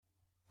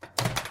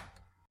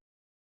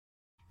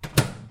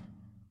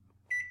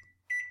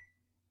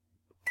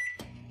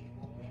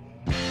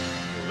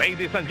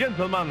Ladies and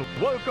gentlemen,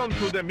 welcome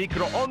to the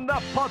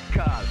Microonda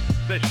Podcast,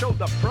 the show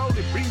that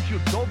proudly brings you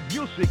top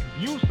music,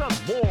 news,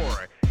 and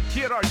more.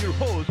 Here are your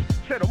hosts,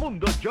 Cero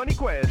Mundo, Johnny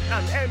Quest,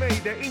 and M.A.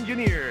 the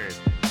Engineer.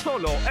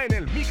 Solo en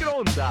el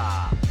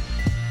Microonda.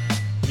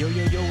 Yo,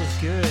 what's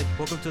good?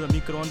 Welcome to the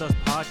Microondas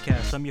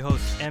Podcast. I'm your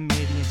host, M.A.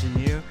 the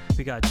Engineer.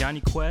 We got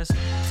Johnny Quest,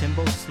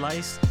 Timbo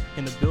Slice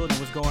in the building.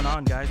 What's going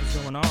on, guys? What's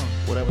going on?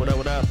 What up?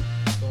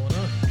 What's going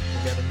on?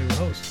 We got a new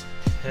host.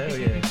 Hell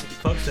yeah.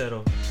 Fuck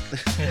Cero.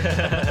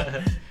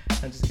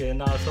 I'm just kidding.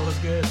 Nah, so it's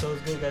good,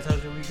 guys.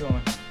 How's your week going?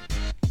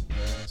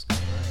 It's going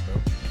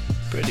alright,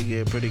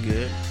 bro. Pretty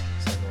good.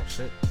 Same old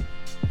shit.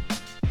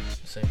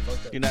 Same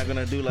fucked up. You're not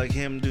gonna do like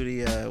him, do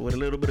the with a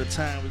little bit of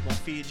time, we're gonna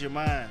feed your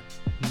mind.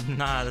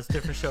 Nah, that's a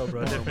different show,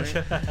 bro. Different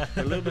show.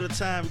 A little bit of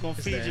time, we're gonna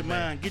feed your that,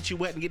 mind, get you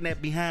wet and getting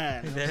that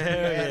behind. You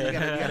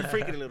gotta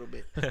freak it a little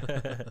bit.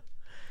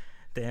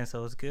 Damn,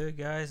 so it's good,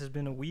 guys. It's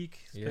been a week.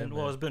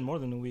 It's been more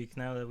than a week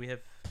now that we have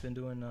been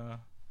doing the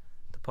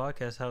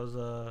podcast. How's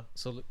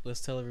So let's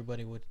tell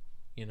everybody what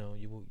you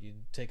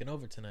taking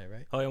over tonight,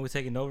 right? Oh, and we're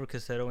taking over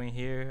because Cero ain't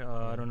here.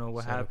 I don't know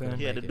what happened.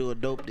 He had to do a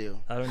dope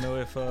deal. I don't know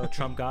if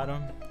Trump got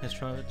him. It's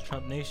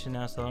Trump Nation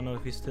now, so I don't know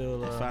if he's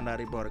still. I found out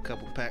he brought a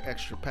couple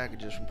extra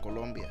packages from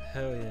Colombia.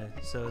 Hell yeah!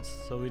 So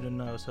we don't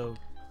know. So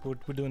we're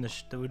doing the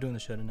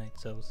show tonight.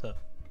 So what's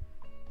up?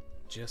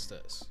 Just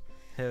us.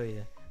 Hell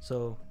yeah!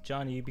 So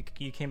Johnny,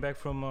 you came back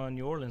from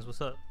New Orleans.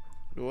 What's up?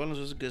 New Orleans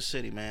was a good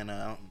city, man.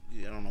 I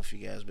don't know if you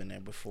guys been there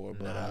before,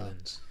 but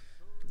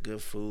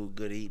good food,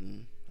 good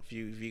eating. If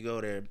you go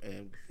there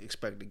and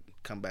expect to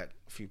come back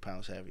a few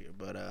pounds heavier,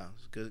 but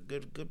it's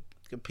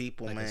good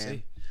people, man.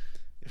 See.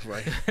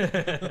 Right.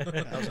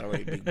 I was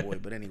already a big boy,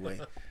 but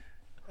anyway,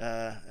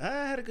 I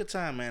had a good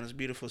time, man. It's a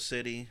beautiful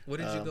city. What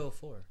did you go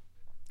for?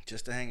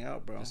 Just to hang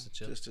out, bro. Just to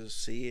chill. Just to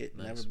see it.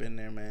 Nice. Never been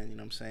there, man. You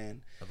know what I'm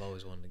saying? I've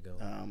always wanted to go.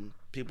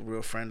 People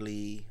real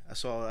friendly. I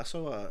saw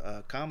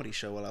a comedy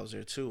show while I was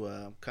there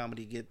too.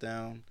 Comedy Get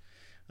Down.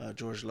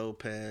 George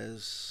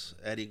Lopez,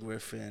 Eddie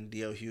Griffin,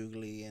 D.L.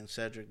 Hughley, and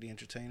Cedric the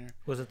Entertainer.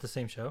 Was it the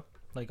same show?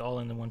 Like all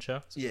in the one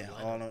show? Yeah.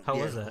 How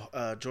was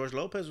that? George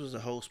Lopez was the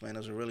host, man. It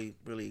was a really,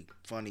 really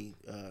funny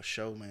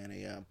show, man.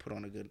 They put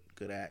on a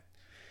good act.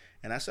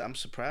 And I'm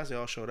surprised they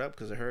all showed up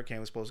because the hurricane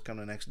was supposed to come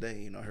the next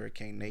day.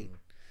 Hurricane Nate.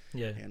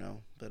 Yeah.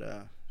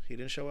 But he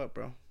didn't show up,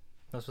 bro.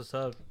 That's what's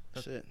up.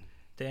 That's it.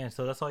 Damn,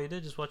 so that's all you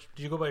did? Just watch?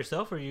 Did you go by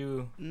yourself or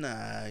you?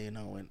 Nah,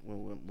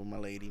 with my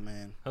lady,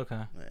 man. Okay.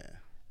 Yeah.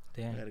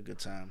 Damn. We had a good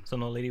time. So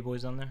no lady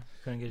boys on there?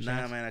 Couldn't get a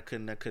chance? Man, I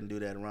couldn't do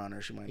that around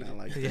her. She might not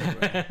like it.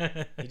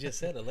 Yeah. You just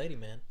said a lady,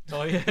 man.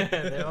 Oh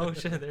yeah. Oh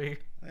shit. There you.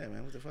 Hey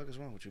man, what the fuck is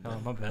wrong with you, Oh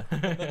man? my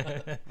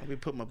bad. I'll be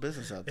putting my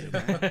business out there,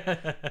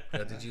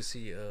 man. Did you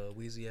see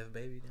Wheezy F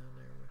Baby down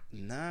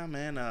there? Nah,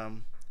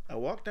 man. I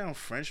walked down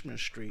Frenchman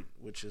Street,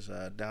 which is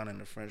down in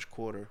the French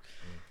Quarter,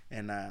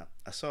 and I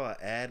saw an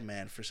ad,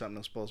 man, for something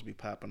that's supposed to be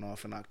popping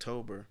off in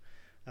October.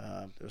 They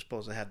were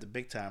supposed to have the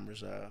big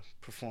timers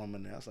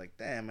performing there. I was like,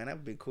 damn, man,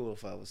 that'd be cool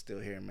if I was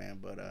still here, man.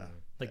 But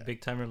like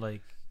big timer,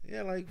 like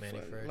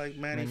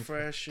Manny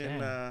Fresh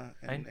and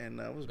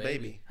it was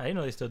Baby. I didn't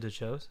know they still did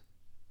shows.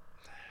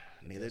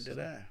 Neither did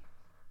I.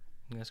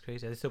 That's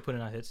crazy. Are they still putting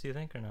out hits? Do you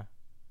think or not?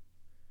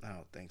 I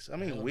don't think so. I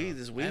mean,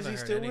 is Weezy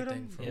still with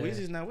him?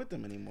 Weezy's not with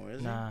them anymore, is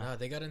he? Nah,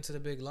 they got into the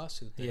big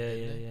lawsuit thing.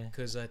 Yeah.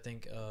 Because I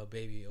think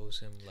Baby owes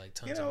him like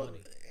tons of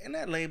money. And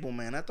that label,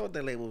 man, I thought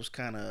that label was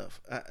kind of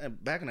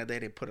back in the day.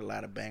 They put a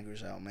lot of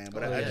bangers out, man.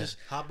 But I just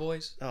Hot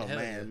Boys. Oh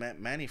man,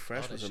 Manny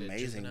Fresh was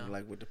amazing,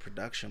 like with the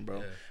production,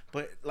 bro. Yeah.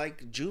 But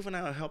like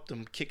Juvenile helped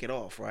him kick it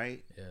off,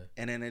 right? Yeah.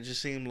 And then it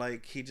just seemed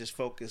like he just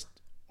focused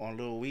on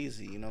Lil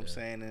Weezy. You know what I'm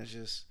saying? And it's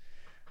just,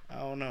 I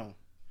don't know.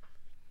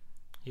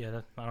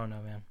 Yeah, I don't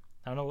know, man.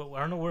 I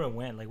don't know where it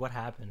went. Like, what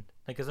happened?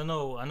 Like, cause I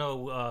know,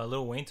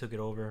 Lil Wayne took it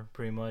over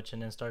pretty much,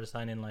 and then started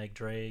signing like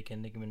Drake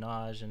and Nicki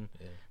Minaj and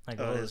like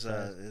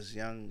his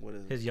Young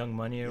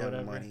Money or Young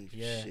whatever. Money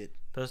yeah, shit.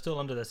 But it's still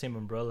under that same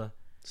umbrella.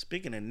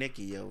 Speaking of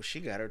Nicki, yo, she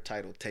got her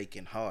title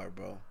taken hard,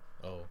 bro.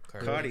 Oh,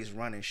 Cardi's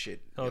running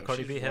shit. Oh, yo,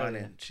 Cardi B,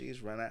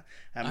 she's running.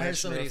 I heard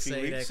somebody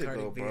say that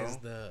Cardi B is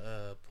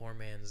the poor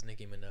man's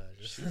Nicki Minaj.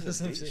 She's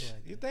a bitch.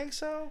 You think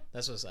so?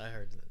 That's what I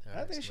heard.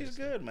 I think she's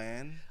good,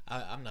 man.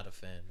 I'm not a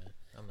fan, man.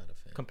 I'm not a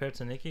fan. Compared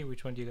to Nicki,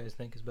 which one do you guys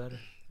think is better?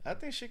 I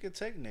think she could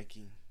take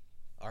Nicki.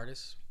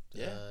 Artist?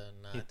 Yeah.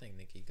 I think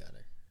Nicki got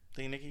her.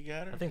 Think Nicki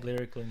got her? I think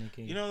lyrically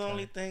Nicki. You know, the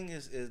only thing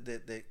is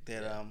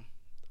that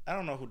I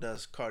don't know who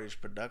does Cardi's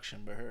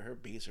production, but her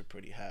beats are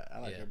pretty hot. I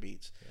like her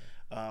beats.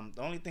 Yeah.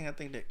 The only thing I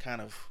think that kind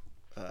of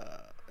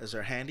is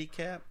her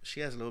handicap.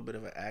 She has a little bit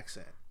of an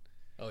accent.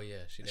 Oh yeah,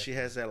 she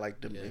has that like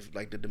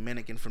the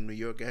Dominican from New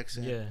York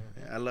accent. Yeah.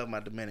 I love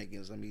my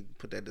Dominicans. Let me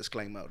put that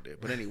disclaimer out there.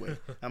 But anyway,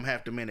 I'm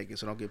half Dominican,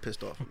 so don't get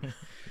pissed off at me.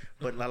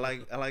 But I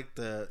like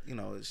the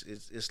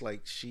it's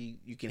like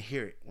you can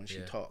hear it when she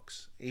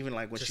talks. Even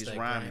like when she's like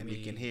rhyming,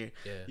 you can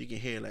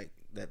hear like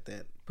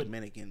that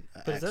Dominican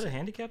accent. But is that a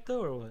handicap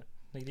though, or what?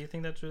 Like, do you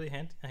think that's really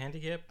a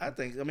handicap? I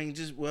think. I mean,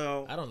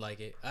 I don't like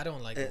it. I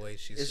don't like the way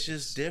she's. It's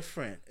just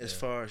different as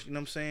far as, you know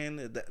what I'm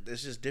saying.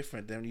 It's just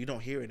different than you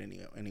don't hear it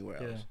anywhere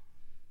else.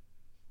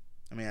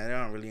 I mean, there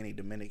aren't really any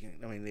Dominican.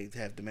 I mean, they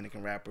have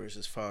Dominican rappers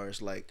as far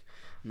as like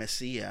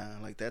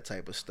Messia, like that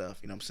type of stuff.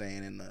 You know what I'm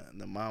saying? And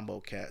the Mambo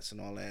Cats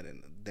and all that,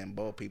 and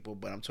Dembow people.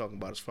 But I'm talking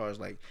about as far as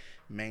like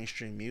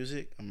mainstream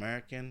music,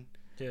 American.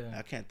 Yeah.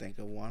 I can't think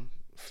of one.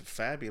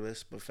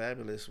 Fabulous, but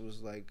Fabulous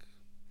was like,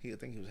 I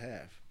think he was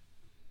half.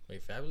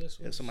 Wait, Fabulous?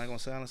 Is somebody gonna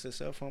silence their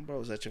cell phone, bro?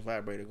 Is that your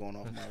vibrator going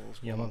off?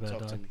 Yeah, my bad, Talk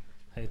dog. to me.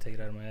 I had to take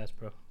it out of my ass,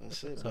 bro.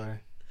 That's it. Sorry. Buddy.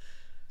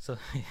 So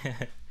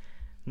yeah.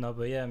 No,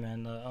 but yeah,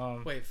 man.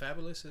 Wait,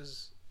 Fabulous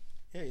is.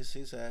 Yeah,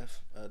 he's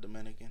half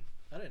Dominican.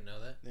 I didn't know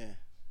that. Yeah.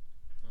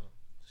 Oh,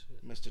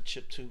 shit. Mr.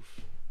 Chip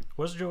Tooth.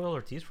 Where's Joel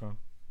Ortiz from?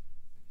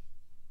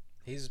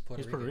 He's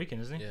Puerto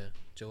Rican, isn't he? Yeah,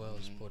 Joel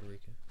is Puerto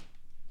Rican.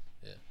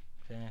 Yeah.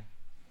 Damn.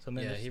 So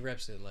man, yeah, he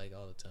reps it like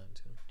all the time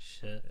too.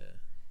 Shit. Yeah.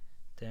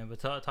 Damn, but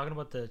talking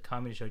about the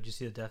comedy show, did you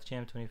see the Def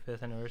Jam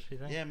 25th anniversary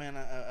thing? Yeah, man,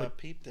 I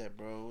peeped that,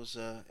 bro. It was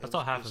I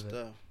saw half of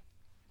it.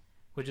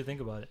 What'd you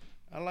think about it?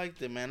 I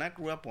liked it, man. I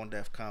grew up on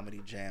Def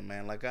Comedy Jam,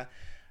 man. Like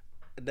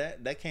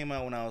that came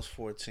out when I was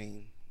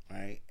 14,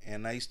 right?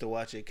 And I used to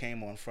watch it. It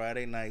came on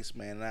Friday nights,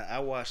 man. And I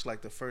watched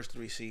like the first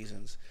 3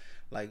 seasons.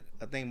 Like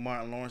I think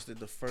Martin Lawrence did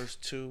the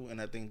first 2, and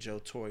I think Joe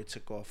Torre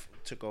took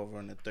over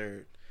in the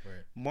 3rd.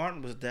 Right.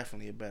 Martin was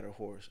definitely a better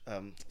host.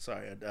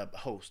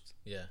 Host.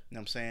 Yeah. You know what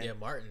I'm saying? Yeah,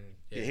 Martin.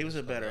 Yeah, he was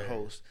a better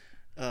host.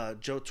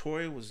 Joe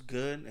Torre was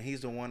good, and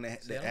he's the one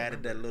that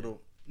added that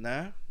little.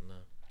 Nah. No.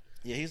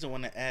 Yeah, he's the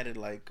one that added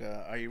like,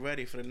 "Are you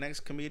ready for the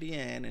next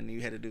comedian?" And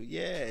you had to do,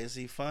 "Yeah, is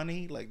he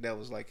funny?" Like that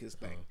was like his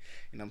thing.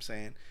 You know what I'm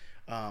saying?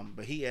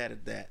 But he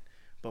added that.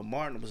 But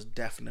Martin was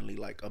definitely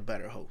like a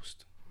better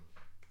host.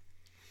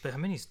 But how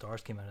many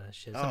stars came out of that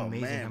shit? It's oh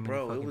amazing man, how many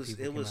bro,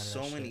 fucking it was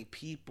so shit. many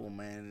people,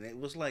 man. And it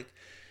was like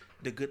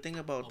the good thing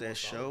about that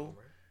show, them,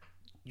 right?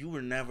 you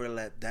were never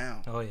let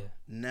down. Oh yeah,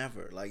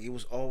 never. Like it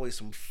was always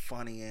some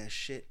funny ass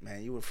shit,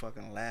 man. You were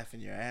fucking laughing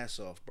your ass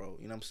off, bro.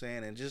 You know what I'm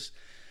saying? And just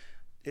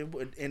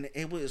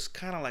it was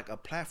kind of like a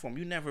platform.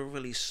 You never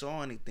really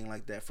saw anything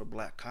like that for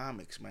black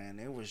comics, man.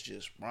 It was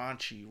just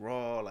raunchy,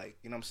 raw, like,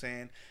 you know what I'm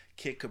saying?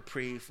 Kid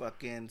Capri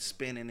fucking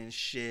spinning and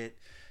shit.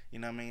 You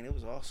know what I mean? It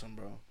was awesome,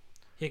 bro.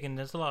 Yeah, and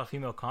there's a lot of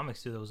female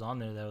comics too that was on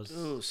there that was.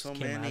 Dude, so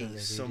many,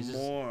 some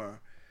more.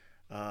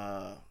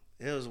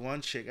 There was one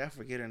chick, I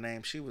forget her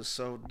name. She was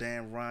so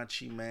damn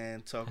raunchy,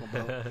 man.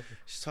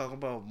 She's talking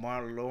about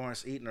Martin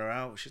Lawrence eating her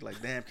out. She's like,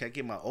 damn, can I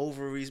get my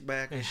ovaries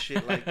back and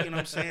shit? Like, you know what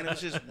I'm saying? It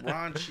was just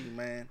raunchy,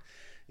 man.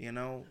 You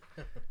know,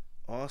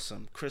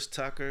 awesome. Chris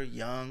Tucker,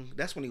 young.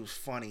 That's when he was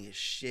funny as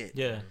shit.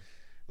 Yeah.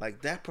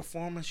 Like that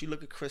performance. You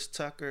look at Chris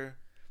Tucker.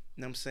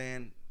 You know what I'm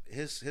saying?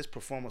 His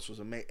performance was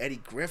amazing.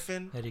 Eddie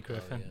Griffin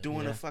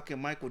doing a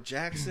fucking Michael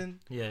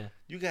Jackson. Yeah.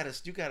 You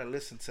gotta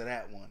listen to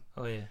that one.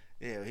 Oh yeah.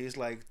 Yeah, he's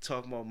like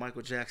talking about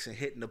Michael Jackson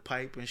hitting the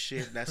pipe and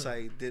shit. That's how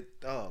he did.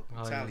 Oh,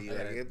 I'm telling you,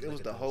 it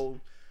was the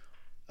whole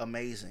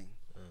amazing.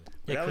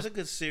 But that was a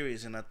good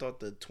series, and I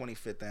thought the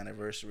 25th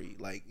anniversary,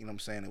 like, you know what I'm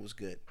saying, it was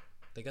good.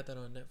 They got that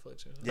on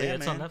Netflix or something? Yeah,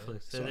 it's man. on Netflix.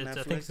 It's on Netflix.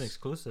 I think it's an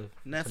exclusive.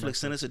 Netflix,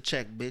 send us a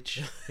check,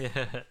 bitch.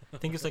 Yeah, I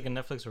think it's like a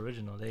Netflix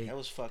original. That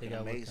was fucking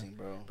amazing,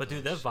 bro. But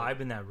dude, that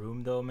vibe in that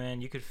room, though,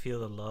 man, you could feel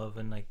the love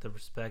and like the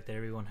respect that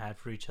everyone had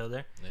for each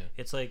other. Yeah.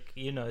 It's like,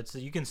 you know, it's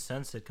you can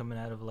sense it coming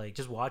out of like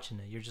just watching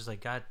it. You're just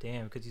like, God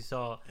damn, because you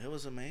saw. It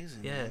was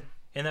amazing. Yeah, man.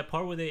 and that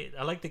part where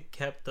I like they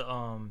kept the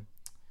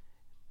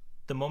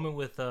moment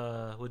with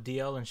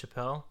DL and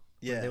Chappelle.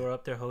 Yeah, they were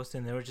up there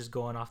hosting. They were just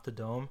going off the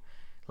dome,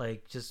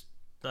 like just.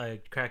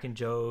 Like cracking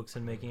jokes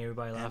and making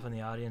everybody laugh in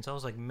the audience. I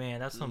was like, man,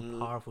 that's some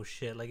powerful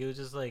shit. Like it was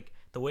just like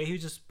the way he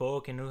just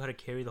spoke and knew how to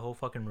carry the whole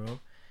fucking room.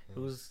 It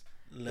was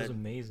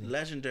amazing.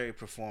 Legendary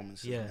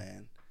performances, yeah.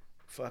 man.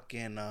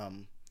 Fucking not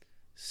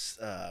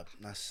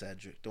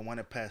Cedric, the one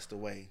that passed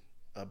away.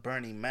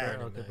 Bernie Mac.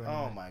 Bernie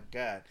Mac. My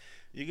God,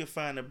 you can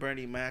find the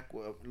Bernie Mac.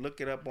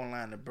 Look it up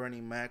online. The Bernie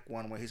Mac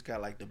one where he's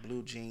got like the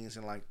blue jeans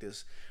and like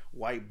this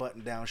white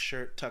button-down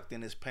shirt tucked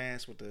in his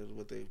pants with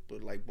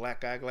like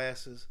black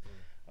eyeglasses.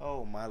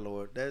 Oh my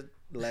Lord, that's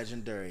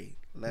legendary.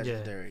 Yeah. I'll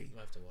have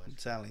to watch. I'm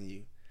telling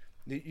you,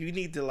 you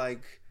need to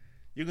like,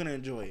 you're gonna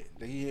enjoy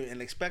it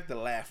and expect to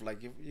laugh.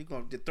 Like your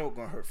throat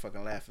gonna hurt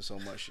fucking laughing so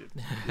much.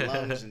 Your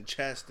lungs and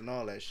chest and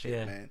all that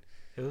shit, man.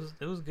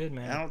 It was good,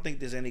 man. I don't think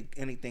there's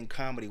anything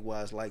comedy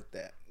wise like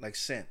that, like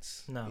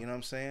since. No, you know what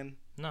I'm saying?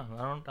 No,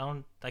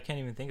 I can't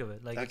even think of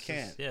it. Like I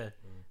can't.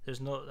 There's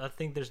no. I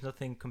think there's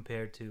nothing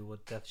compared to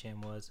what Def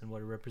Jam was and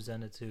what it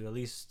represented to, at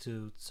least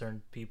to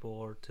certain people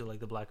or to like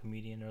the black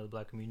comedian or the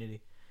black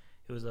community.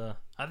 It was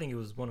I think it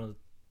was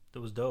it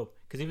was dope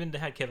because even they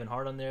had Kevin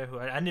Hart on there. Who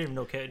I didn't even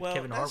know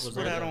Kevin Hart was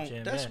on Def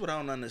Jam. That's what I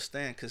don't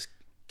understand because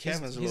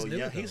Kevin's a little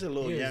young. He's a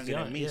little younger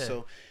than me,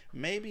 so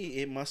maybe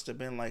it must have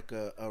been like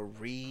a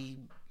what do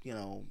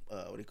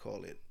you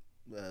call it?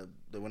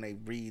 When they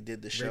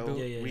redid the show,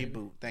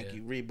 reboot. Thank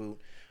you, reboot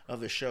of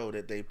the show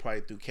that they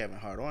probably threw Kevin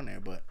Hart on there,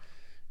 but.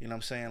 You know what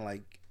I'm saying?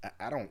 Like,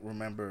 I don't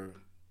remember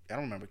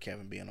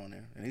Kevin being on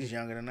there. And he's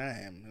younger than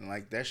I am. And,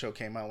 like, that show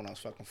came out when I was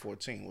fucking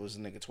 14. What was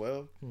the nigga,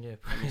 12? Yeah.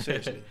 I mean,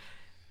 seriously.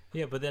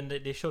 Yeah, but then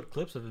they showed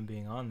clips of him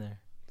being on there.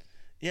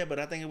 Yeah, but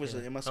I think it was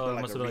it must have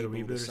been like a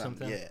reboot or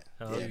something. Yeah,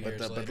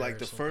 but like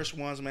the first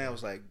ones, man,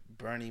 was like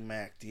Bernie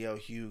Mac, D.L.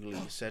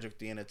 Hughley, Cedric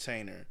the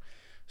Entertainer,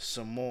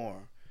 some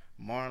more,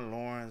 Martin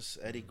Lawrence,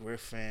 Eddie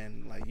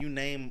Griffin, like you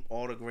name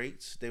all the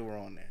greats, they were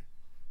on there.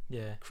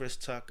 Yeah. Chris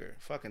Tucker,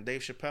 fucking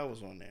Dave Chappelle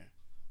was on there.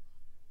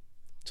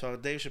 So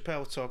Dave Chappelle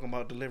was talking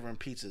about delivering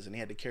pizzas and he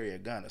had to carry a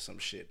gun or some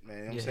shit, man.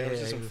 You know what I'm saying? It was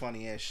just some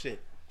funny ass shit.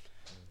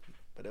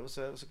 But it was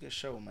a good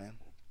show, man.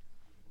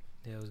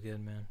 Yeah, it was good,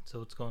 man. So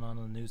what's going on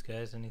in the news,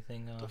 guys?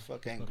 Anything? The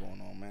fuck ain't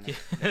going on, man?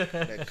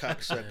 that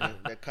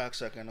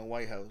cocksucker in the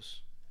White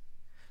House.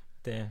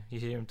 Damn, you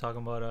hear him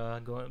talking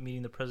about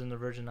meeting the president of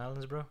the Virgin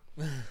Islands, bro?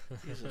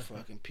 He's a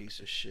fucking piece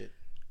of shit.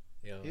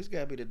 Yo. He's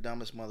gotta be the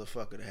dumbest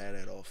motherfucker to have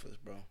that office,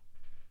 bro.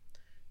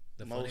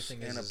 The most funny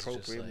thing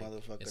inappropriate like,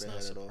 motherfucker it's to not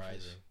have that surprising.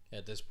 office.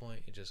 At this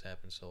point, it just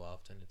happens so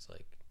often. It's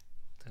like,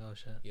 oh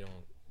shit, you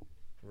don't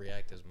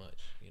react as much.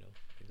 You know,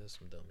 he does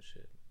some dumb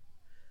shit.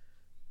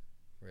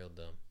 Real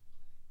dumb.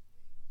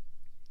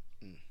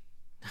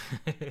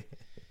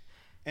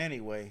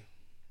 Anyway,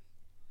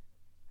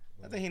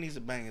 I think he needs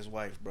to bang his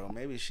wife, bro.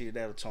 Maybe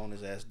that'll tone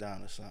his ass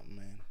down or something,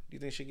 man. Do you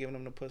think she giving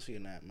him the pussy or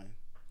not, man?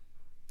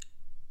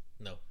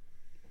 No.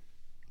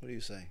 What do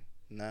you say?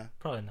 Nah?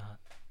 Probably not.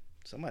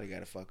 Somebody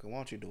gotta fuck her. Why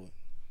don't you do it?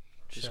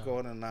 Just Sure. go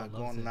on and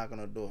knock on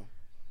the door.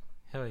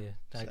 Hell yeah.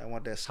 I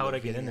want that. How would I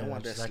get in there? I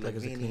want that Just act like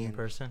as a clean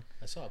person.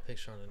 I saw a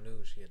picture on the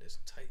news. She had this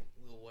tight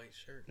little white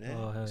shirt. Yeah.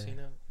 Oh, hell You seen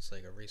that? It's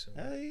like a recent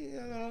one.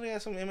 I only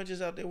got some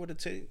images out there with the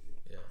titty.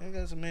 Yeah. I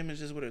got some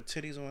images with her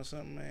titties on or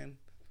something, man.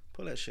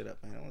 Pull that shit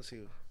up, man. I want to see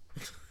it.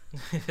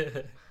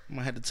 I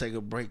might have to take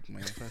a break,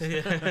 man.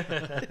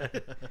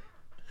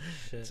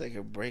 Shit. Take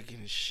a break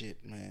and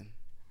shit, man.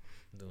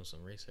 Doing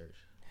some research.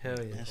 Hell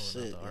yeah. That's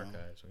Pulling it, out the yo.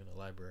 archives. We're in the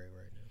library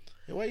right now.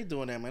 Yeah, why you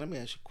doing that, man? Let me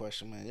ask you a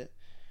question, man. Yeah.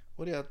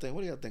 What do y'all think?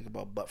 What do y'all think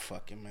about butt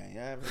fucking, man?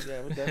 Y'all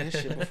ever done this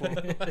shit before?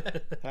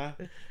 Huh?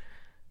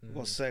 We're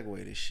gonna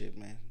segue this shit,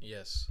 man.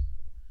 Yes.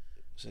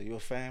 So you a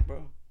fan,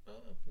 bro? No,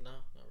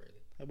 not really.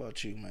 How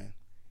about you, man?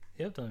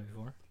 Yeah, I've done it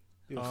before.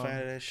 You a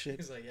fan of that shit?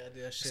 He's like, yeah, I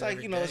do that shit. It's like,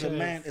 every you know, day. as a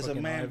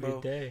man, every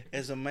bro. day.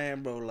 As a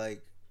man, bro,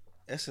 like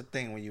that's the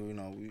thing when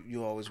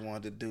you always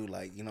wanted to do,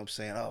 like, you know what I'm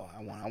saying? Oh,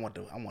 I want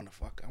to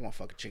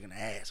fuck a chicken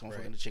ass. I want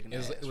to fuck a chicken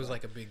ass. It was right?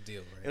 like a big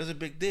deal, right? It was a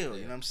big deal, Yeah.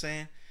 you know what I'm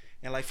saying?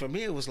 And like for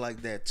me it was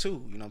like that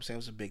too, you know what I'm saying? It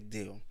was a big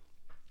deal.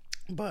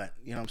 But,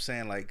 you know what I'm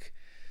saying, like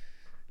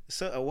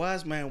so a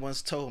wise man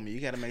once told me, you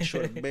got to make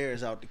sure the bear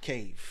is out the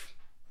cave.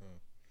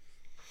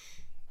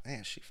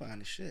 Man, she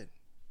fine as shit.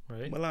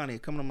 Right? Melania,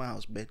 come to my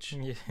house, bitch.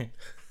 Yeah.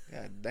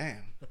 God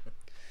damn.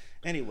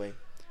 Anyway,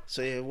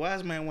 so yeah, a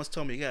wise man once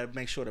told me, you got to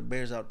make sure the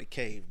bear's out the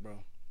cave, bro.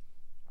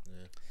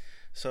 Yeah.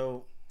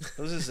 So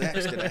it was this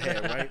ex that I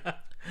had, right?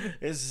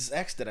 It's this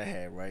ex that I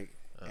had, right?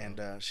 And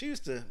she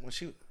used to, when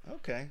she,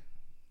 okay,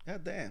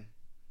 god damn.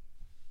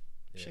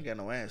 She ain't got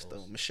no ass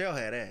though. Michelle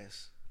had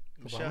ass.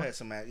 Michelle had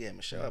some ass. Yeah,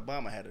 Michelle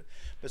Obama had it.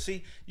 But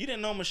see, you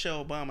didn't know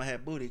Michelle Obama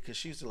had booty because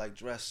she used to like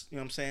dress, you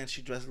know what I'm saying?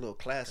 She dressed a little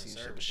classy and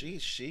shit. But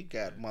she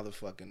got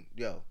motherfucking,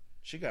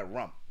 she got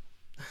rump.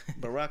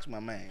 Barack's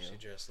my man. She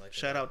dressed like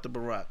shout out to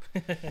Barack.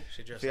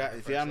 She dressed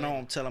if y'all know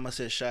him, tell him I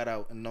said shout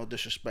out and no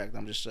disrespect.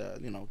 I'm just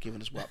giving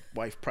his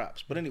wife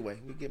props. But anyway,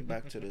 we getting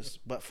back to this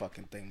butt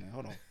fucking thing, man.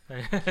 Hold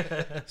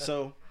on.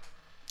 So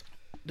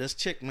this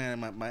chick, man,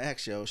 my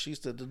ex, she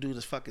used to do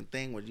this fucking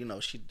thing where,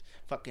 she'd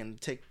fucking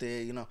take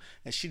and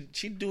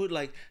she'd do it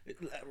like,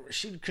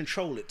 she'd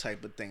control it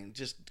type of thing,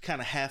 just kind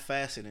of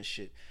half-assed it and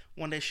shit.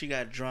 One day she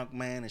got drunk,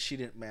 man, and she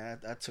didn't, man,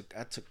 I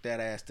took that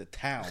ass to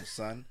town,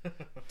 son.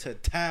 To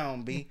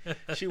town, B.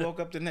 She woke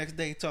up the next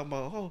day talking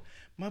about, oh,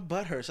 my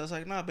butt hurts. I was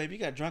like, nah, baby,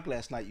 you got drunk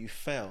last night, you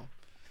fell.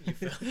 You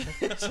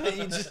fell. So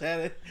you just had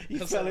it. You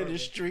That's fell in the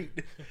street.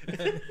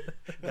 But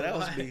that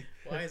was me.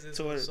 Why is this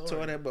tore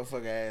that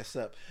motherfucker ass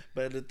up.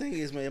 But the thing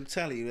is, man, I'm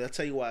telling you, I'll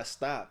tell you why I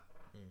stopped.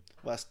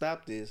 Why I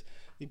stopped is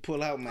you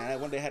pull out,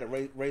 man. One day I had a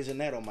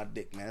raisinette on my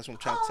dick, man. That's what I'm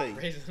trying to tell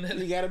you. Raisinette?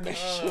 You gotta make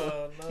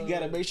sure. No. You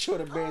gotta make sure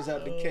the bear's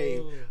out the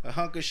cave. A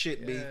hunk of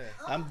shit, B.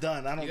 I'm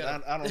done. I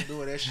don't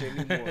do that shit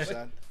anymore,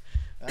 son.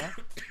 Huh?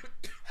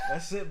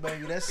 That's it,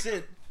 baby. That's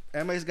it.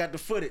 Everybody's got the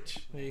footage.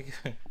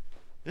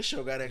 This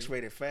show got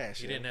X-rated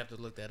fast. You didn't have to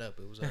look that up.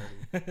 It was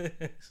already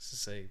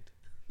saved.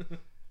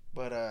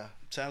 But I'm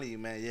telling you,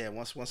 man, yeah.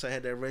 Once I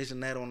had that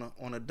raisinette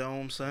on a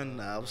dome, son,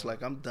 I was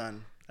like, I'm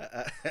done.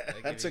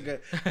 I took an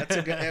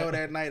L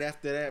that night.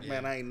 After that,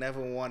 man, I ain't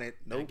never wanted.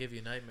 Nope. Give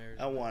you nightmares.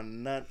 I want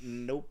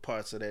no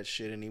parts of that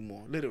shit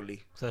anymore.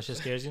 Literally. So that shit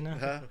scares you now?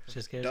 Huh?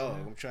 Shit scares Dog,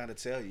 you now? I'm trying to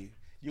tell you.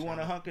 You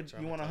want a hunk of shit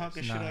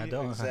Nah, on I you?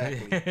 don't.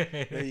 Exactly.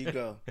 There you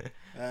go.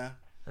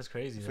 That's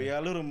crazy. For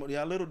y'all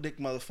little dick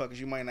motherfuckers,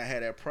 you might not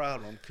have that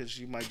problem because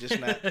you might just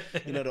not,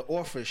 the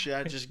orifice,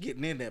 y'all just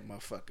getting in that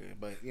motherfucker.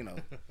 But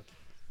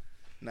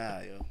nah,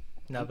 yo.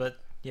 Nah, but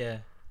yeah,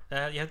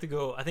 you have to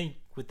go. I think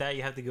with that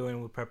you have to go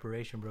in with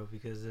preparation, bro.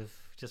 Because if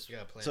just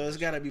so it's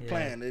got to be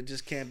planned. It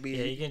just can't be.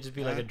 Yeah, you can't just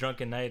be like a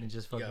drunken night and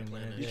just fucking.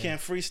 You can't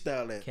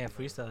freestyle that. Can't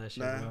freestyle that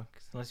shit, bro.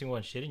 Unless you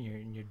want shit in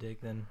your dick,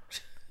 then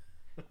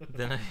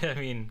I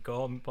mean,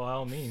 go by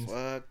all means.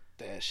 Fuck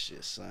that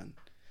shit, son.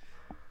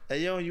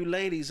 Hey, yo, you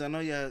ladies, I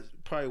know y'all,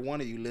 probably one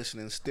of you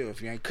listening still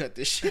if you ain't cut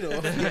this shit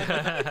off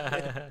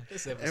yet.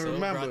 This And episode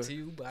remember, brought to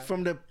you by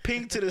from the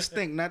pink to the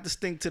stink, not the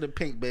stink to the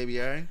pink,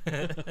 baby, all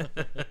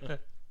right?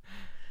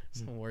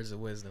 some words of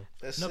wisdom.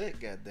 That's Nope. it,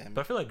 goddamn But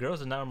I it. feel like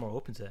girls are now more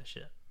open to that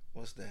shit.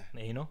 What's that?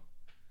 Anal?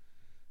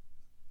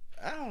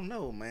 I don't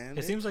know, man.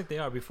 It seems like they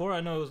are. Before,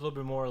 I know it was a little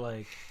bit more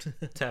like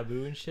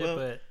taboo and shit, Well,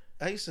 but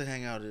I used to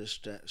hang out at a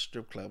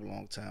strip club a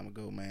long time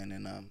ago, man,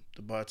 and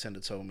the bartender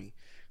told me.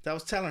 I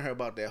was telling her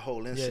about that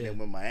whole incident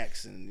with my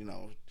ex, and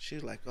she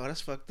was like, "Oh, that's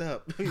fucked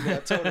up."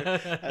 I told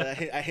her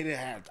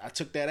I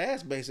took that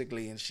ass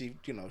basically, and she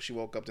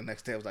woke up the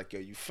next day. I was like, "Yo,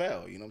 you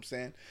fell," you know what I'm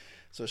saying?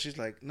 So she's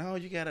like, "No,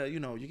 you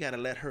gotta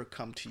let her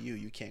come to you.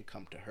 You can't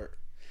come to her."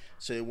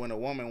 So when a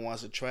woman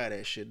wants to try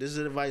that shit, this is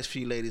advice for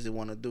you ladies that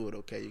want to do it.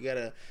 Okay, you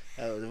gotta.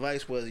 The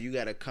advice was you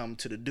gotta come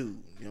to the dude. You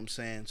know what I'm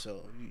saying?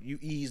 So you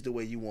ease the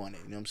way you want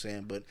it. You know what I'm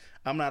saying? But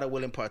I'm not a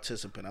willing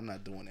participant. I'm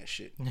not doing that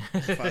shit.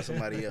 Find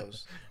somebody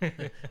else.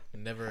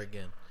 Never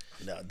again.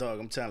 No, dog.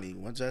 I'm telling you.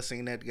 Once I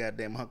seen that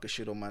goddamn hunk of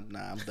shit on my,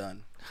 I'm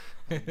done.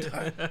 I'm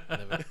done.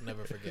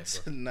 Never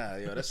forget, bro. Nah,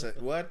 yo,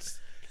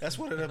 that's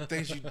one of them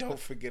things you don't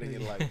forget in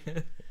your life.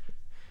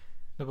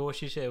 No, but what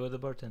she said with the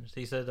bartender?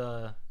 He said,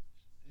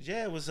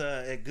 Yeah, it was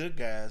at Good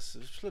Guys.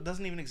 It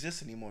doesn't even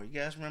exist anymore. You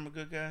guys remember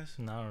Good Guys?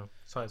 no,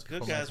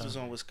 Good Guys was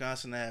on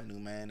Wisconsin Avenue,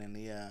 man, and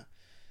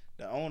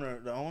the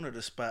owner of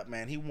the spot,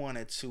 man, he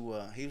wanted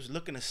to. He was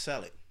looking to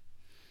sell it,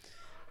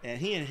 and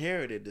he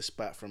inherited the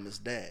spot from his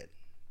dad,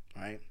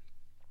 right?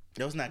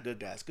 That was not Good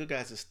Guys. Good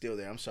Guys is still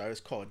there. I'm sorry,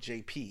 it's called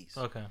JP's.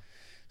 Okay.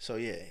 So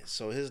yeah,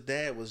 so his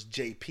dad was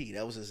JP.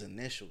 That was his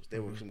initials. They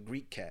were some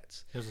Greek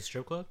cats. It was a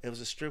strip club? It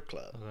was a strip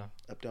club Okay.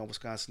 up there on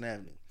Wisconsin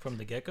Avenue. From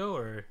the get go,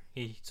 or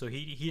he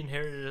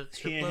inherited a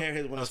strip He club?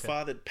 inherited when his Okay.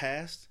 father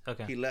passed.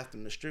 Okay. He left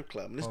him the strip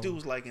club. And this dude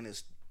was like in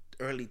his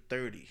early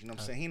 30s. You know what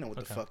I'm saying? He know what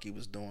the fuck he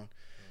was doing.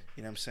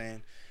 You know what I'm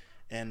saying?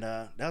 And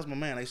that was my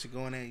man. I used to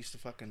go in there. I used to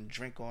fucking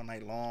drink all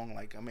night long.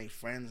 Like I made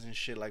friends and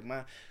shit. Like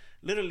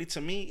literally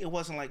to me, it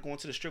wasn't like going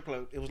to the strip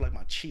club. It was like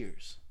my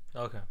cheers.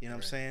 Okay. You know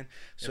what I'm saying?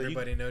 So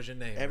Everybody knows your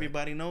name.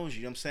 Everybody knows you.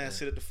 You know what I'm saying? I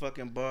sit at the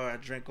fucking bar. I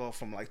drink off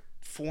from like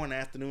 4 in the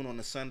afternoon on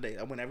a Sunday.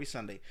 I went every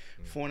Sunday.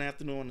 4 in the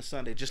afternoon on a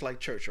Sunday, just like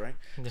church, right?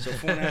 So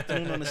 4 in the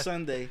afternoon on a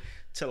Sunday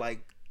to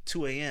like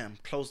 2 a.m.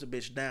 Close the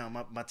bitch down.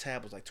 My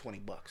tab was like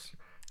 $20.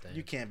 Damn.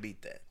 You can't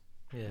beat that.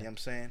 Yeah. You know what I'm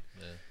saying?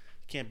 Yeah.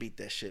 You can't beat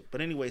that shit. But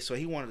anyway, so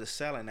he wanted to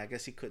sell it, and I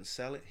guess he couldn't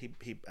sell it.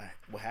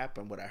 What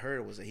happened, what I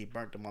heard was that he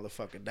burnt the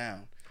motherfucker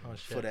down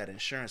for that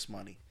insurance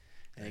money.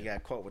 And he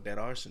got caught with that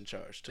arson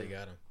charge too.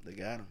 They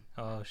got him.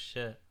 Oh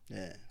shit.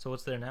 Yeah. So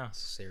what's there now?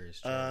 Serious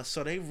charge.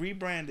 So they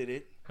rebranded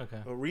it. Okay.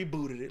 Or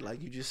rebooted it,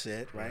 like you just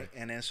said, right?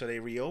 And then so they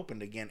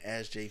reopened again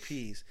as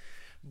JP's.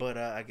 But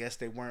I guess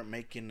they weren't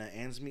making the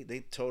ends meet. They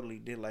totally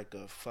did like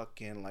a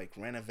fucking like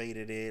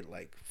renovated it,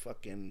 like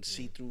fucking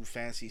see-through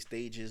fancy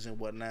stages and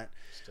whatnot.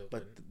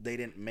 But they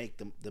didn't make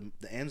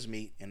the ends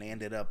meet, and they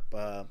ended up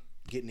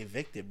getting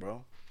evicted,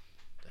 bro.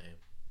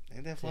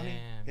 Ain't that funny?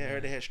 Damn, yeah, I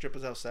heard they had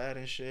strippers outside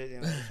and shit.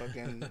 You know,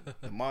 fucking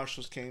the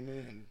marshals came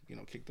in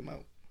and kicked them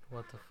out.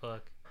 What the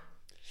fuck?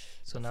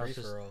 So now it's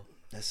just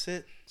that's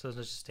it. So it's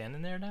just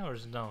standing there now, or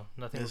is nothing?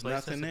 There's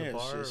nothing there.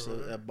 It's just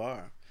a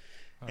bar.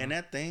 And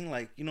that thing,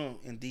 like in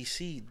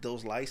DC,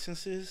 those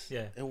licenses,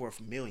 they're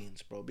worth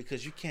millions, bro.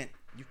 Because you can't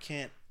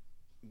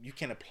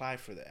apply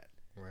for that.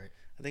 Right.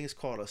 I think it's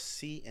called a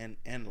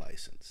CNN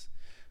license.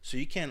 So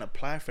you can't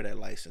apply for that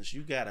license.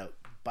 You gotta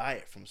buy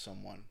it from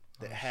someone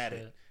that had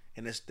it.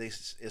 And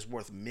it's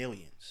worth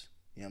millions.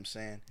 You know what I'm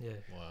saying? Yeah.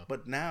 Wow.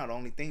 But now the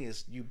only thing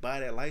is, you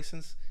buy that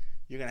license,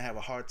 you're gonna have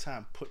a hard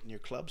time putting your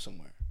club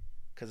somewhere,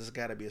 because it's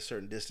got to be a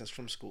certain distance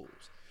from schools.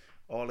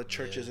 All the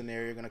churches in the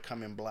area are gonna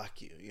come and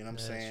block you. You know what I'm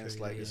saying? True, it's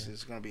like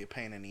it's gonna be a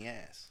pain in the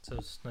ass. So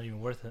it's not even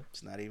worth it.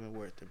 It's not even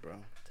worth it, bro.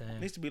 Damn. It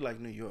needs to be like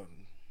New York.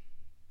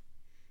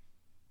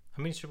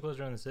 How many strip clubs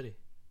are in the city?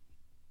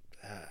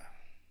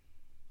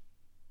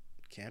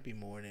 Can't be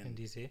more than in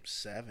DC?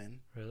 7.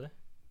 Really?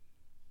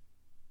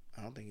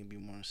 I don't think it'd be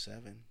more than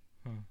 7.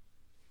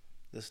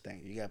 This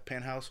thing, you got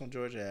Penthouse on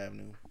Georgia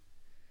Avenue,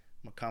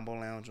 Macombo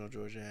Lounge on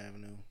Georgia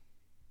Avenue,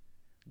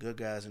 Good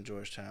Guys in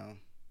Georgetown.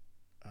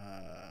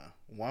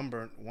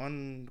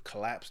 One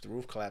collapsed. The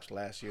roof collapsed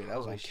last year. That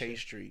was on K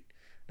Street.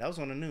 That was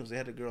on the news. They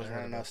had the girls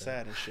running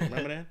outside and shit.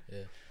 Remember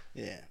that?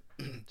 Yeah.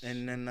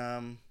 And then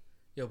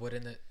but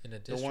in the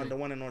district, the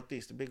one in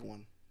Northeast, the big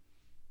one,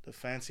 the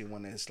fancy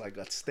one, it's like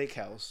a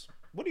steakhouse.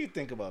 What do you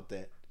think about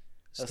that?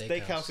 A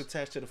steakhouse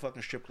attached to the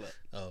fucking strip club.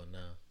 Oh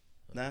no.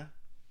 Nah.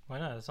 Why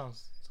not? It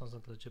sounds like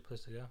a legit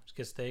place to go. Just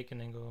get steak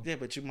and then go. Yeah,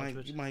 but you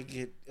might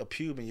get a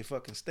pube in your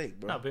fucking steak,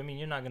 bro. No, but I mean,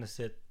 you're not gonna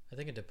sit. I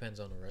think it depends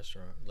on the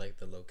restaurant, like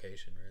the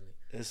location, really.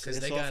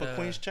 It's off of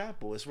Queens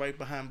Chapel. It's right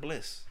behind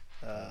Bliss.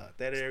 That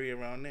area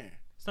around there.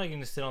 It's not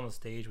gonna sit on the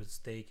stage with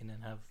steak and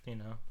then have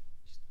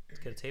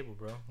just get a table,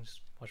 bro. Just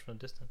watch from a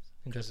distance.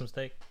 Enjoy some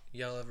steak.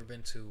 Y'all ever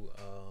been to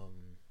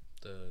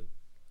the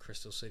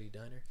Crystal City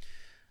Diner?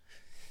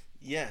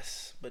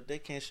 Yes, but they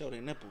can't show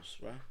their nipples,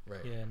 right?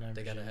 Right. Yeah, no,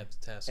 they gotta have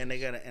the tassels. And they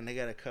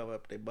gotta cover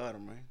up their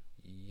bottom, right?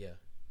 Yeah.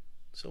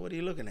 So what are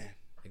you looking at?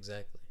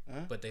 Exactly.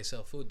 Huh? But they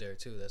sell food there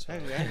too. That's why.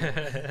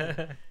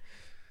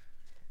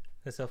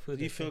 They sell food.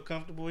 Do you feel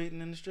comfortable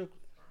eating in the strip?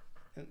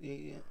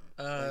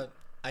 Yeah.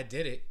 I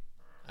did it.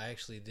 I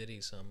actually did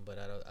eat some, but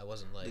I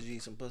wasn't like. Did you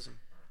eat some pussy?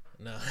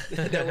 No,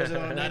 That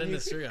wasn't on the not in menu?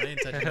 the street. I ain't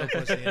touching no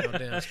pussy in no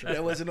damn street.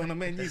 That wasn't on the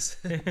menu.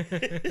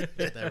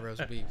 That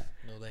roast beef.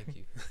 No, thank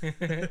you.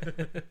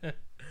 No,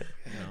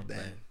 I'm Damn.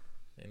 playing.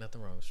 Ain't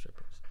nothing wrong with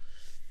strippers.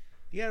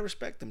 You gotta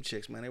respect them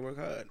chicks, man. They work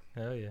hard.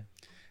 Hell yeah.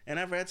 And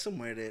I've read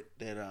somewhere that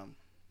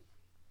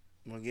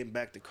when getting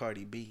back to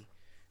Cardi B,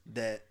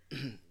 that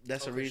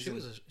that's a reason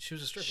She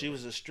was a stripper. she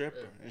was a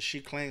stripper, and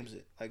she claims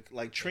it.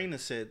 Like Trina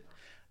said,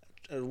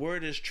 the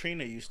word is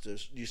Trina used to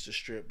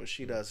strip, but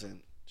she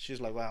doesn't. She's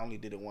like, well, I only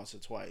did it once or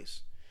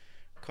twice.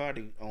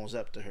 Cardi owns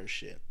up to her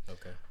shit.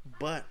 Okay.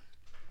 But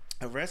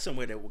I read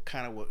somewhere that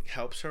what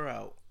helps her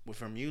out with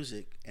her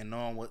music and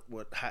knowing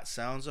what hot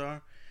sounds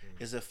are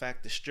is the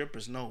fact that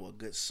strippers know a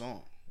good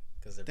song.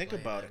 Think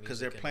about it,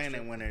 because they're playing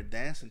it when they're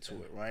dancing to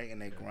it, right?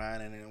 And they're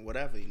grinding and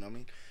whatever, you know what I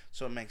mean?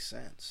 So it makes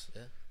sense.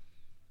 Yeah.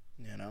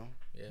 You know?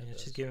 Yeah.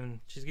 She's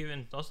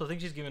giving. Also, I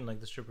think she's giving like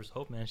the strippers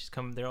hope, man. She's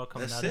coming. They're all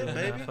coming That's out it, of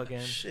baby.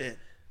 fucking. Shit.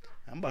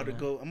 I'm about to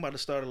go. I'm about to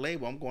start a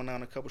label. I'm going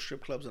down a couple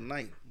strip clubs a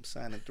night. I'm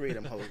signing 3 of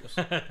them hoes.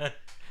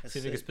 See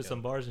if you can spit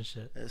some bars and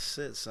shit. That's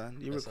it, son.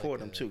 You That's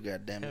record like them too,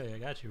 goddammit. Hell yeah, I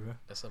got you, bro.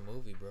 That's a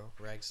movie, bro.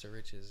 Rags to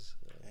riches.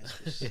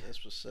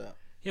 That's what's up.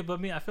 Yeah,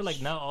 but I feel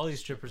like now all these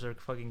strippers are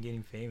fucking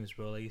getting famous,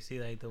 bro. Like you see,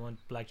 like the one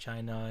Black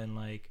China and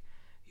like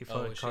you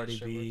fucking is she a Cardi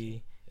stripper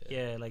B. too?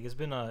 Yeah, like it's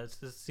been it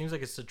seems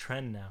like it's a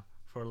trend now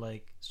for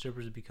like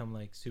strippers to become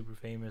like super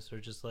famous or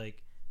just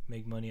like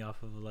make money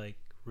off of like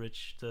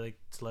rich to like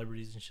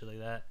celebrities and shit like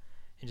that,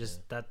 and just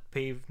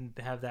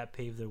have that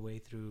pave their way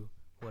through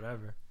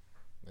whatever.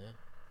 Yeah.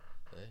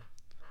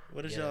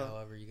 What is Yeah, y'all?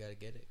 however you gotta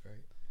get it,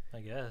 right? I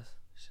guess.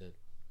 Shit.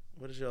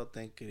 What did y'all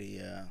think of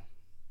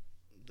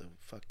the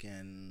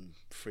fucking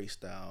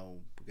freestyle?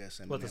 I guess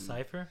What, the Eminem-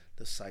 cipher?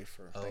 The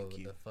cipher. Thank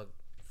you. The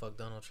fuck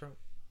Donald Trump.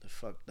 The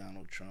fuck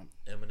Donald Trump.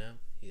 Eminem.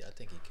 I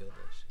think he killed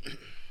that shit.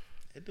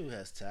 That dude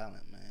has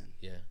talent, man.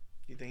 Yeah.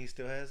 You think he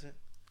still has it?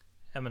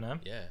 Eminem.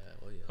 Yeah.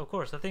 Well, yeah. Of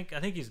course, I think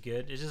he's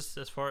good. It's just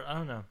as far I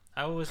don't know.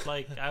 I was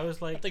like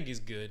I think he's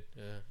good.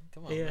 Yeah.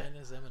 Come on, Yeah. man.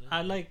 It's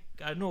Eminem.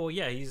 I know.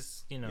 Yeah,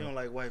 he's You don't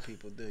like white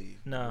people, do you?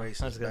 No, Racist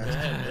that's good.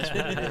 bastard. That's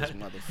what it is,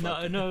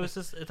 motherfucker. No. It's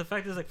just the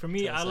fact is like for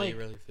me, Tell us I how like you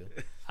really feel.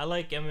 I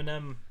like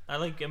Eminem. I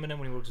like Eminem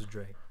when he works with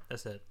Dre.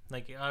 That's it.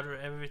 Like out of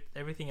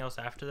everything else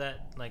after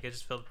that, like I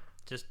just felt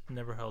just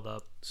never held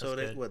up. So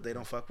That's good. they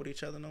don't fuck with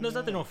each other no more? No, it's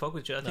not they don't fuck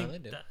with you. I No, think they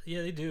do.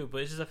 yeah, they do.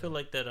 But it's just I feel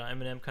like that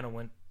Eminem kind of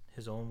went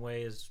his own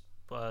way as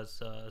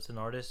an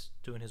artist,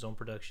 doing his own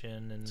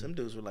production and Some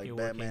dudes were like you're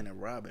Batman working.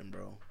 and Robin,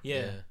 bro.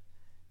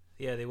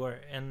 Yeah, they were,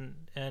 and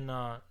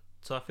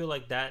so I feel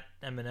like that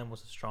Eminem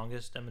was the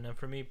strongest Eminem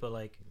for me, but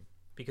like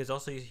because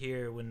also you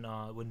hear when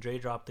Dre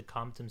dropped the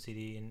Compton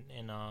CD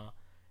and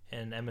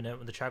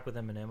Eminem the track with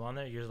Eminem on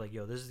there, you're just like,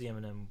 yo, this is the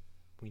Eminem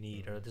we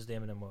need, or this is the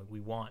Eminem we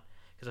want,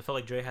 because I felt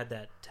like Dre had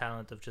that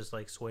talent of just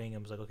like swaying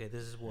him, was like, okay,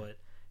 this is what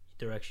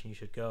direction you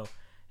should go,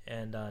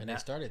 and they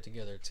started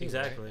together too.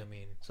 Exactly. Right? I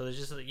mean, so there's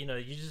just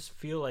you just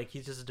feel like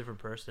he's just a different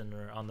person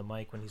or on the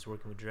mic when he's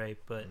working with Dre,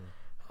 but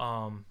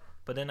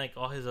then like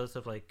all his other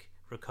stuff like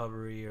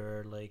Recovery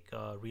or like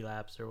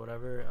Relapse or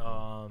whatever,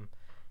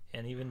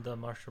 and even the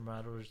Marshall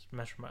Mathers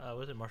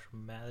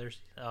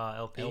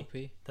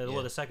LP?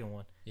 The second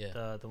one,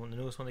 the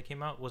newest one that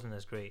came out wasn't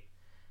as great.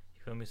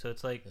 You feel me? So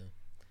it's like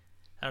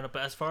I don't know,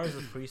 but as far as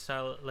the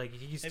freestyle, like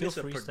he's still freestyle. It's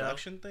a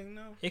production thing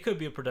now. It could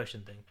be a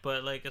production thing,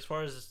 but like as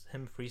far as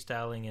him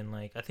freestyling and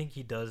like I think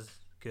he does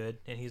good,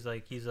 and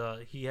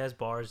he has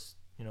bars,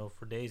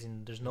 for days,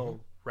 and there's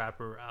no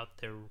rapper out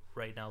there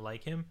right now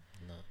like him.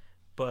 No.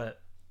 But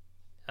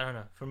I don't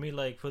know. For me,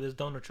 like for this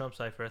Donald Trump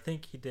cipher, I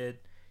think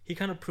he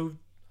kind of proved.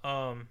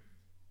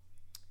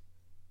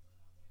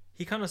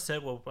 He kind of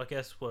said what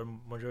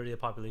majority of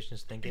the population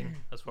is thinking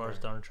as far as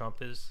Donald Trump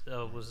was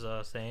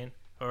saying,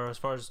 or as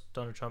far as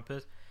Donald Trump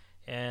is,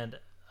 and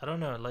I don't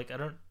know. Like I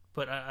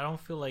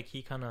don't feel like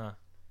he kind of.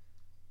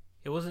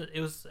 It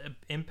was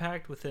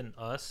impact within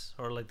us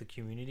or like the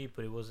community,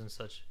 but it wasn't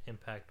such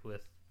impact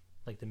with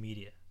like the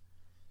media.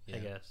 Yeah. I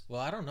guess.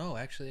 Well, I don't know.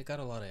 Actually, it got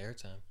a lot of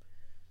airtime.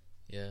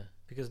 Yeah,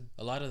 because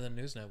a lot of the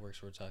news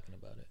networks were talking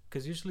about it.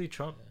 Because usually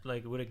Trump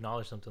like would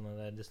acknowledge something like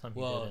that. This time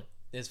he didn't.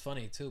 It's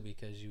funny too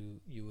because you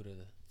would have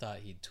thought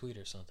he'd tweet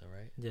or something,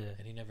 right? Yeah.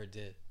 And he never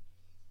did.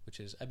 Which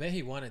is, I bet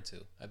he wanted to.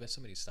 I bet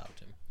somebody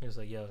stopped him. He was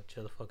like, "Yo,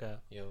 chill the fuck out."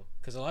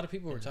 Because a lot of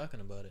people were talking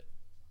about it.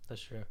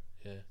 That's true.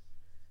 Yeah.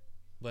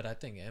 But I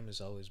think M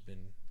has always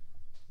been,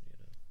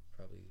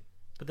 probably.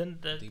 But then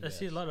I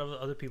see a lot of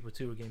other people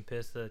too were getting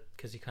pissed that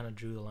because he kind of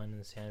drew the line in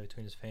the sand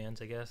between his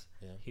fans. I guess.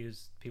 Yeah.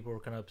 People were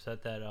kind of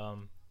upset that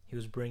he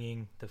was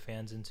bringing the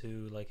fans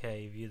into like,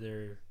 hey, if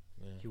either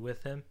you're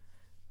with him,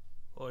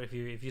 or if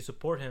you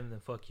support him, then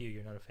fuck you.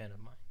 You're not a fan of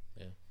mine.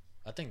 Yeah.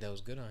 I think that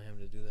was good on him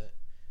to do that.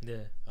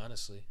 Yeah.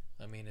 Honestly,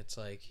 I mean, it's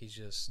like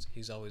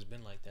he's always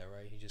been like that,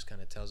 right? He just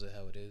kind of tells it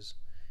how it is.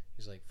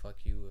 He's like, "Fuck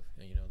you,"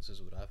 if this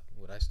is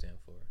what I stand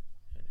for.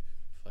 And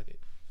fuck it.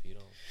 If you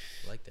don't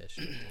like that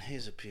shit,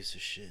 he's a piece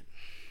of shit.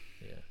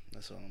 Yeah,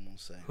 that's all I'm gonna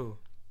say. Who?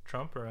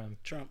 Trump or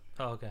Trump.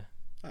 Oh, okay.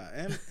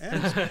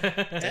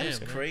 M's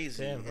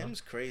crazy. Damn,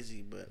 M's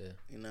crazy, but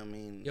you know what I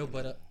mean. Yo,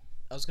 but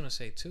I was gonna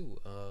say too.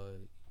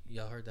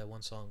 Y'all heard that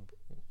one song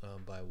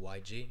by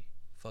YG?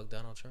 Fuck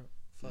Donald Trump.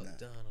 Fuck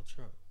Donald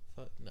Trump.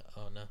 Fuck no.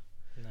 Oh no.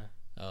 No.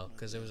 Oh,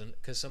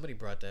 because somebody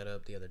brought that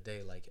up the other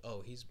day. Like,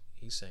 oh,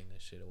 he sang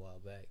that shit a while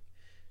back,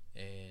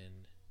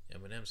 and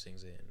Eminem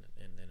sings it,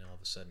 and then all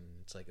of a sudden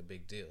it's like a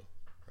big deal,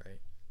 right?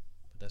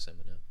 But that's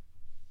Eminem.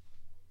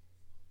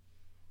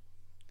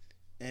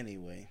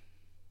 Anyway,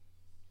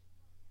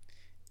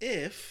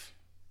 if,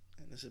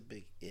 and it's a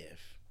big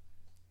if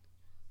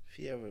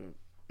he ever,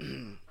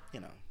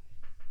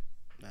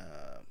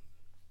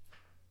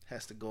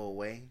 has to go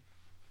away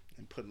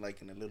and put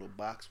like in a little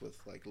box with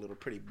like little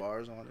pretty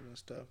bars on it and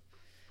stuff,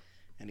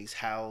 and he's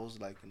housed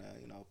like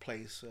in a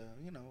place,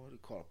 what do you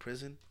call a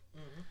prison?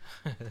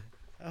 Mm-hmm.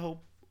 I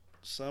hope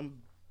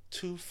some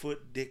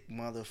 2-foot dick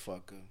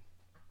motherfucker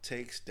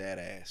takes that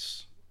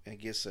ass and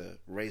gets a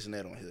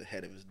raisinette on his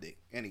head of his dick.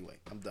 Anyway,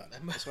 I'm done.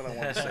 That's what I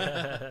want to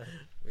say.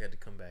 We had to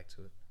come back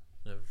to it.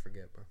 Never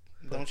forget, bro.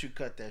 Don't you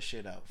cut that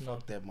shit out. No.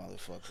 Fuck that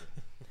motherfucker.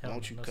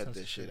 Don't you cut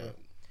that shit out.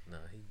 No,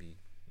 he'd be,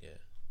 yeah.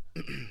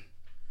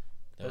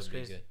 That was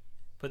crazy. Good.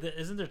 But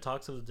isn't there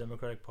talks of the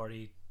Democratic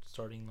Party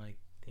starting like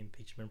the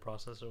impeachment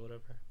process or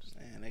whatever?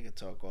 Man, they can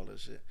talk all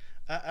this shit.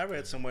 I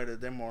read somewhere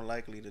that they're more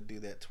likely to do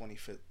that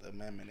 25th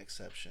Amendment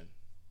exception.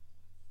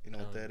 You know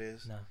what that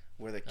is? No.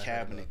 Where the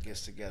cabinet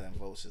gets together and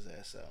votes his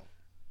ass out.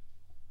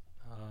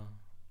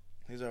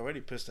 He's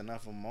already pissed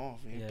enough of them off.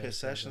 He pissed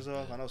Sessions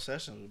off. I know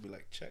Sessions would be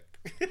like, check.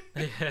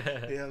 You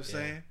know what I'm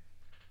saying?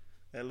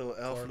 That little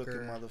elf-looking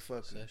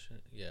motherfucker.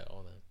 Session,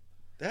 all that.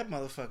 That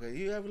motherfucker.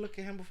 You ever look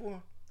at him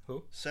before?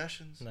 Who?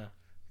 Sessions? No.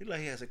 He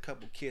like he has a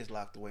couple kids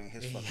locked away in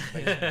his fucking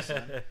basement,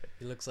 son.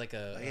 He looks like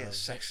a he has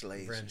sex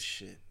slaves and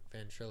shit.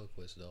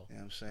 Ventriloquist, though. You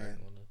know what I'm saying?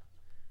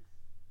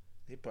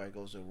 He probably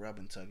goes to a rub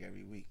and tug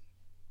every week.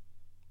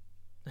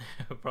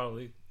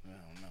 Probably. I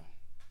don't know.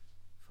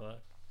 Fuck.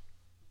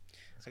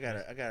 I got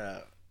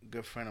a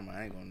good friend of mine.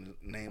 I ain't gonna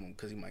name him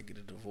because he might get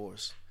a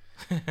divorce.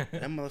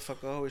 That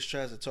motherfucker always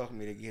tries to talk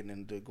me to getting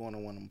into going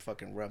on one of them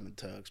fucking rub and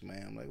tugs,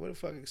 man. I'm like, what the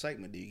fuck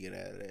excitement do you get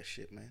out of that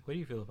shit, man? What do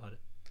you feel about it?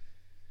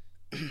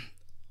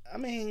 I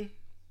mean,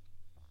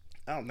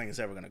 I don't think it's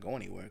ever gonna go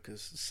anywhere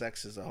because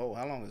sex as a whole.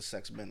 How long has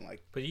sex been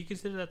like? But you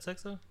consider that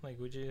sex though? Like,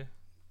 would you?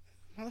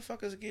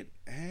 Motherfuckers get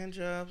hand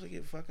jobs. They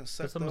get fucking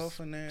sucked off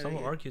in there. Some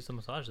will argue it's a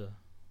massage though.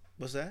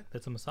 What's that?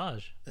 It's a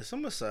massage. It's a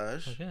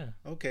massage. Okay.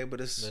 Okay,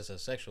 but it's a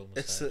sexual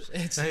massage.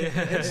 It's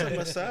a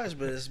massage,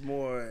 but it's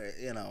more.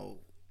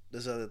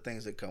 There's other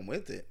things that come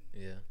with it.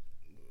 Yeah.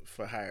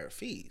 For higher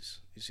fees.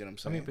 You see what I'm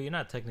saying? I mean, but you're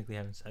not technically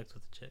having sex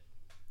with the chick.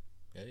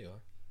 Yeah, you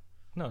are.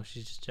 No,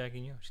 she's just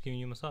jacking you. She's giving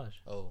you a massage.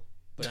 Oh,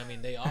 but I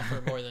mean, they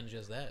offer more than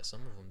just that. Some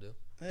of them do.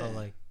 Yeah. Oh,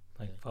 like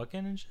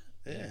fucking and shit.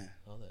 Yeah.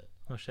 All that.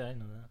 Oh shit, I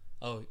didn't know that.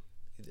 Oh,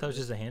 that was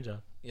just a hand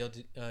job. Yo,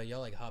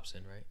 y'all like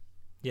Hobson, right?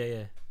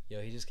 Yeah.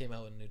 Yo, he just came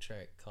out with a new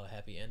track called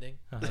 "Happy Ending,"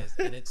 and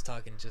it's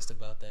talking just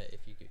about that. If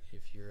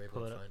you're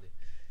able to find it,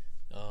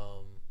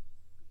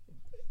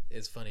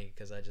 it's funny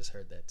because I just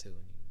heard that too, and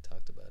you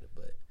talked about it,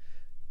 but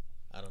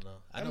I don't know.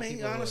 I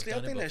mean, honestly,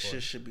 I think that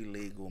shit should be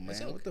legal, man.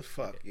 Okay. What the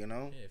fuck, you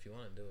know? Yeah, if you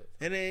want to do it.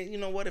 And then, you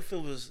know what? If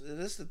it was,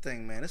 this is the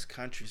thing, man. This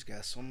country's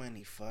got so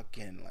many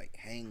fucking like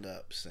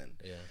hang-ups and,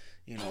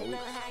 you know.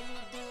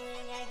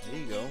 There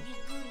you go.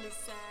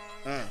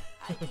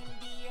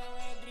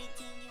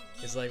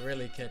 It's like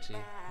really catchy,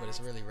 but it's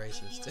really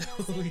racist too.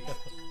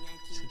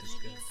 Shit is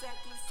good.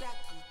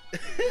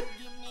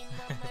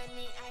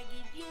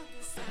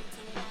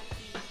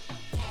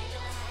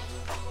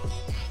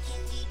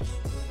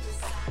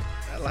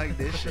 I like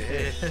this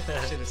shit.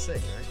 Shit is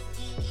sick, right?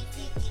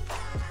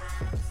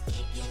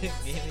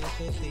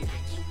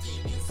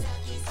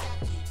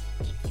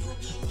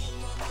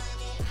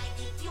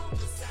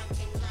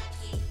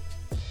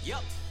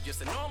 Yup,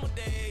 just a normal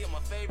day on my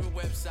favorite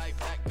website,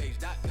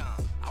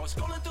 backpage.com. I was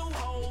scrolling through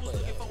holes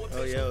looking for a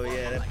picture. Oh,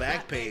 yeah, that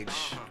back page.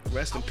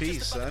 Rest in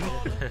peace, son.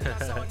 I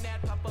saw an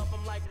ad pop up,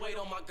 I'm like, wait,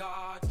 oh my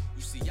God.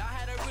 You see, I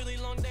had a really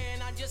long day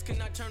and I just could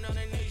not turn on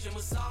an Asian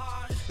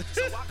massage.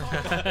 So I called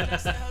her up and I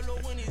said, hello,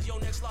 when is your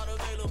next slot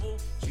available?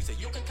 She said,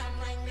 you can come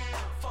right now.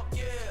 Fuck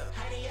yeah.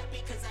 Hurry up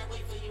because I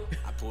wait for you.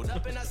 I pulled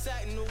up and I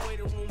sat in the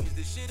waiting room. Is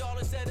this shit all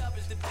it's set up?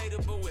 Is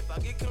debatable. If I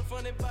get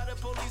confronted by the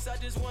police, I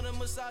just want a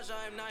massage.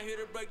 I am not here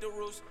to break the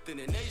rules. Then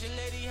an Asian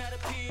lady had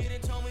appeared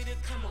and told me to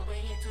come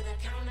away into the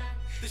counter.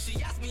 Then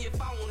she asked me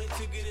if I wanted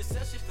to get a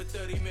session for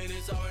 30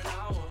 minutes or an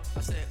hour. I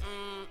said,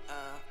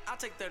 I'll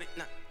take 30.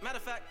 Nah, matter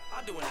of fact,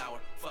 I'll do an hour.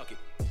 Fuck it.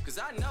 Cause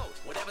I know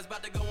whatever's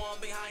about to go on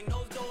behind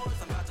those doors,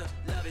 I'm about to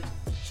love it.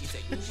 She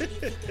said, you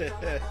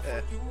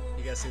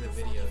gotta see the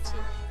video too.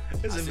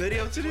 There's a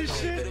video to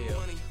this shit?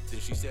 Then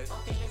she said,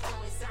 okay, let's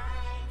go inside.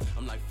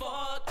 I'm like,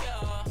 fuck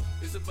yeah.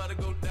 It's about to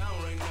go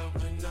down right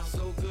now.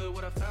 So good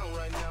what I found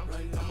right now.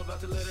 I'm about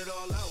to let it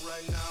all out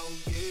right now.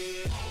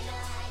 Yeah.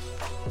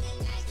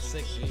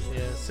 Sick, dude.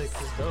 Yeah, sick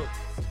is dope.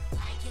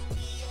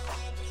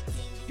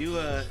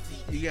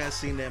 You guys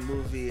seen that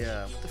movie?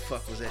 What the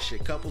fuck was that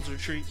shit? Couples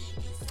Retreat.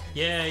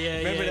 Yeah.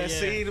 Remember that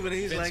scene when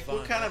he's Vince like, Vaughn,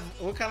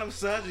 what kind of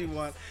massage you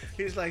want?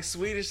 He's like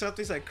Swedish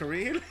something. He's like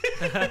Korean.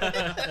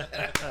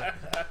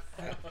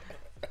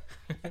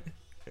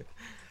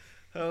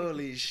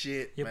 Holy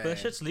shit, Yeah, man. but that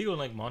shit's legal in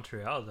like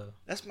Montreal though.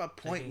 That's my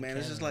point, in man.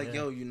 It's just Canada, like,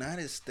 yeah. yo,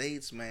 United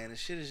States, man. This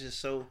shit is just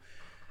so.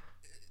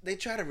 They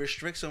try to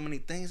restrict so many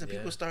things, and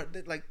people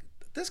start like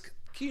this.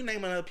 Can you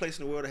name another place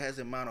in the world that has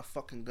the amount of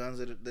fucking guns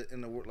that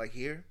in the world like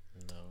here?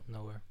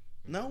 Nowhere.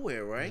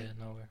 Nowhere, right? Yeah,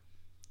 nowhere.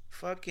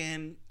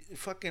 Fucking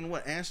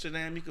what?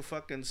 Amsterdam, you could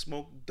fucking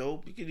smoke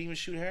dope. You could even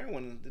shoot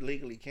heroin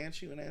legally, can't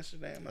you? In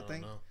Amsterdam, I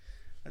think.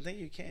 I think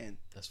you can.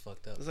 That's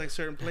fucked up. It's like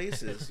certain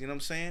places, you know what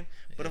I'm saying?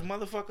 But if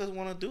motherfuckers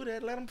want to do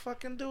that, let them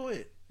fucking do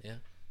it. Yeah.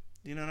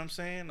 You know what I'm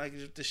saying? Like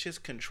if the shit's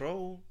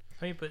controlled.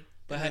 I mean, but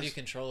how do you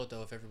control it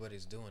though if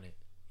everybody's doing it?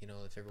 You know,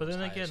 if everyone's but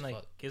then high again, as like,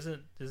 fuck.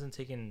 isn't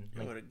taking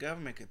like, Yo, the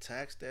government could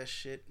tax that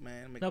shit,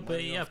 man. Make no, but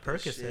money yeah, off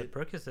that shit.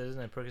 Percocet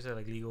isn't it? Percocet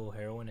like legal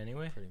heroin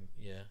anyway.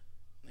 Yeah.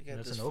 They got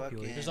That's this an opioid.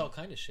 fucking. There's all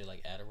kind of shit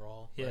like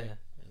Adderall. Yeah. Right?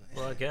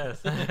 Well, I guess.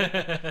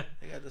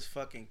 They got this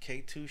fucking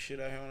K2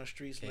 shit out here on the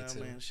streets K2.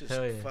 now, man. It's just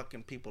Hell yeah.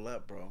 fucking people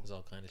up, bro. There's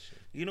all kind of shit.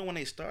 You know when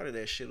they started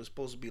that shit, it was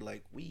supposed to be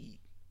like weed,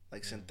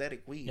 like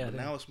synthetic weed. Yeah, but they-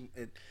 now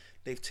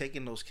they've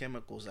taken those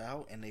chemicals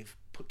out and they've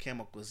put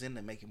chemicals in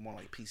that make it more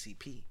like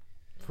PCP.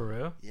 For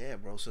real? Yeah,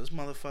 bro. So this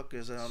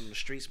motherfuckers out on the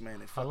streets, man.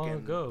 They How fucking, long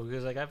ago?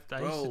 Because like I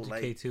Bro, used to do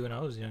like- K2 when I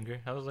was younger.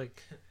 I was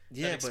like,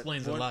 Yeah, That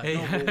explains a but lot.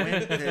 No,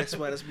 but that's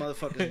why this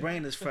motherfucker's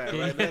brain is fried,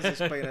 right? That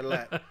does explain a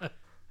lot.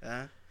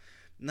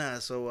 Nah,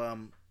 so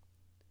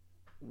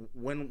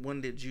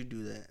when did you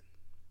do that?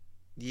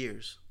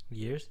 Years.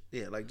 years.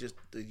 Yeah, like just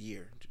the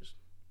year. Just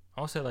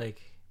I would say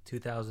like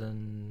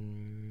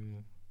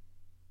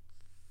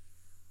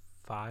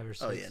 2005 or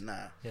 6. oh yeah, nah.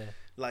 Yeah.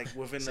 Like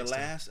within the 16.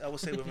 last, I would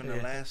say within the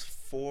Yeah. last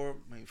 4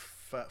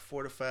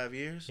 to 5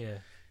 years, Yeah.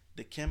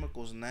 the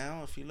chemicals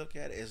now, if you look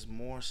at it, is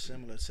more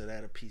similar to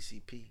that of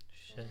PCP.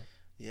 Shit.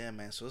 Yeah,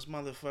 man. So it's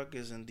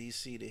motherfuckers in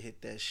DC that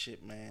hit that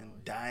shit, man.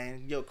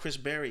 Dying. Yo, Chris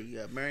Berry,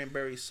 Marion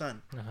Berry's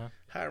son. Uh-huh.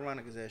 How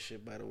ironic is that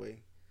shit, by the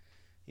way?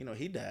 You know,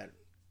 he died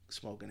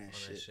smoking that On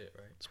shit. that shit,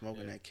 right?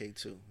 Smoking Yeah. that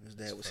K2. His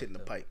dad It's was hitting the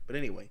fucked up. pipe. But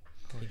anyway,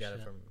 He got it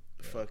shit. from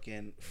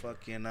fucking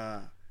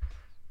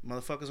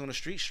motherfuckers on the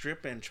street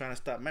stripping, trying to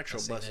stop metro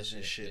I seen that buses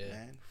and shit, shit, yeah.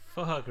 man.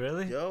 Fuck,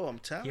 really? Yo, I'm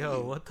telling you.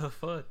 Yo, what the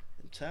fuck?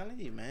 I'm telling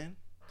you, man.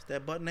 It's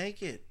that butt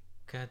naked.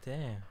 God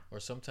damn. Or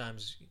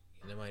sometimes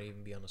they might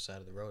even be on the side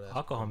of the road. asking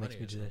Alcohol for makes money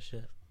me or do that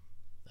shit.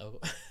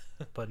 something.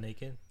 Butt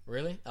naked.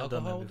 Really? I've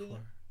done Alcohol that do before.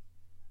 that?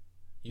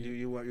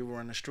 You were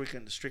on the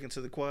streaking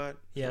to the quad?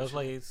 Yeah, it was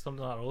like it's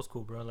something not old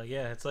school, bro. Like,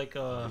 yeah, it's like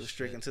You were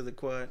streaking to the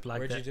quad? like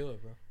Where'd that. you do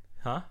it, bro?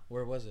 Huh?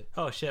 Where was it?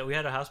 Oh shit, we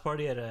had a house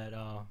party at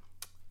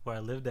where I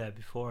lived at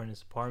before in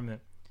this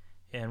apartment.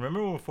 And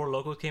remember when Four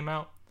Locos came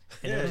out?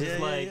 And it was just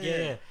like,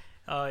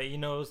 you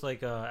know, it was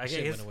like I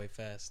Shit guess went away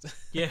fast.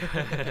 yeah.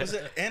 It was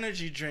an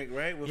energy drink,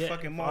 right? With Yeah,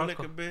 fucking more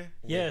alcohol. liquor beer?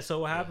 Yeah, so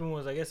what happened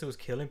was I guess it was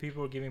killing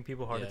people or giving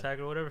people heart Yeah. attack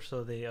or whatever,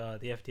 so they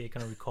the FDA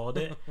kind of recalled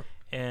it.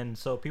 And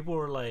so people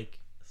were like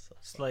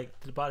it's like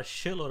about a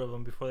shitload of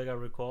them before they got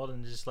recalled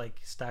and just like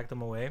stacked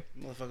them away.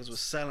 Motherfuckers was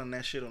selling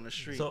that shit on the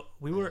street. So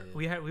we were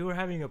we were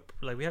having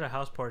we had a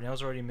house party and I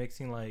was already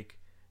mixing like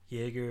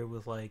Jaeger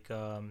with like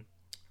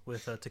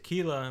with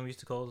tequila, and we used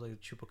to call it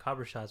like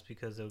chupacabra shots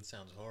because it would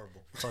Sounds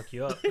horrible. fuck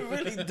you up. it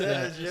really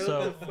does, yo. So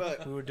What the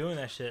fuck? we were doing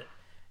that shit,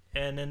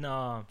 and then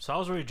so I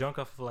was already drunk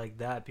off of like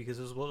that because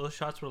those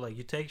shots were like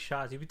you take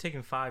shots, you be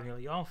taking 5, and you're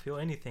like, you don't feel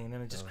anything, and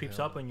then it just creeps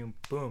hell up on you,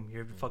 boom,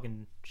 you're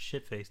fucking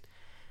shit faced.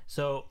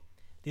 So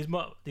these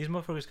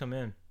motherfuckers come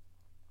in,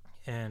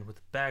 and with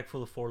a bag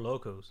full of Four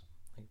Locos,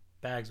 like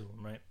bags of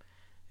them, right?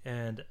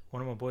 And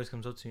one of my boys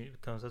comes up to me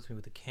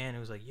with a can. He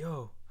was like,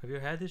 "Yo, have you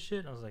ever had this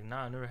shit?" I was like,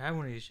 "Nah, I never had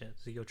one of these shit."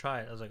 So yo,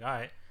 try it. I was like, "All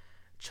right,"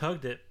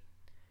 chugged it,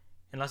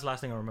 and that's the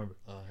last thing I remember.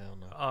 Oh hell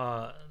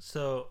no.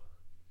 So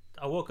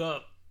I woke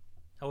up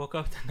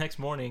the next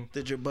morning.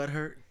 Did your butt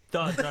hurt?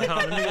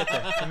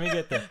 Let me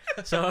get there.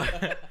 So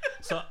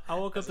I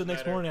woke up the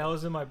next morning. I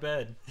was in my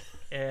bed,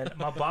 and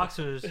my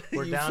boxers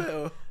were You down.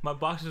 fell. My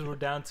boxers were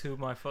down to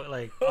my foot,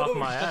 like off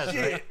my ass,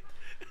 shit. right?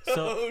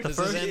 So the Does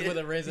first this end with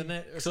a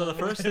raisinette or so the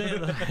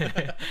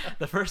something?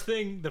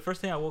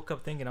 first thing I woke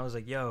up thinking, I was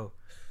like, yo,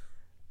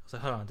 I was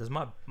like, hold on, does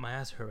my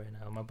ass hurt right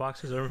now? My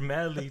boxers are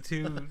madly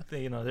too,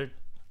 they're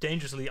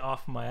dangerously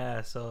off my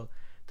ass. So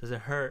does it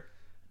hurt?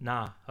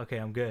 Nah. Okay,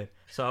 I'm good.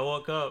 So I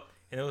woke up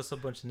and there was a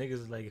bunch of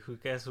niggas like who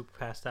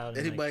passed out. And,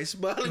 Anybody like,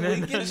 smiling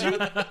when we get you?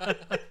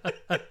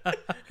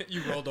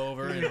 You rolled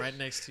over and right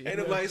next to you. Ain't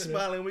nobody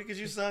smiling when we get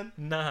you, son?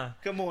 Nah.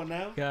 Come on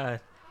now. God.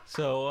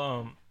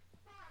 So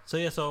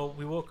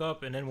we woke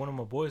up, and then one of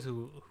my boys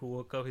who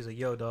woke up, he's like,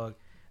 "Yo, dog,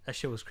 that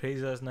shit was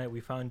crazy last night.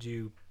 We found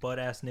you butt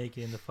ass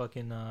naked in the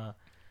fucking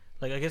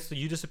like I guess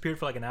you disappeared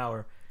for like an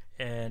hour,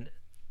 and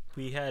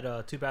we had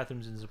 2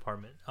 bathrooms in this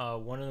apartment.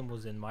 One of them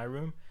was in my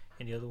room,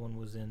 and the other one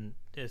was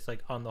it's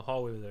like on the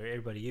hallway where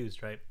everybody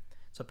used, right?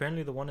 So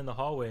apparently the one in the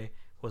hallway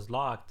was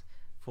locked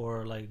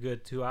for like a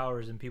good 2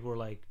 hours, and people were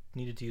like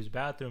needed to use the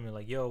bathroom. They're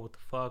like, yo, what the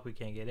fuck? We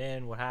can't get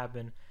in. What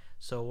happened?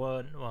 So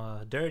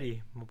what?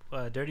 Dirty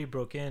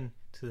broke in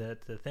to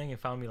the thing and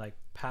found me like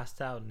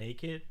passed out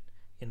naked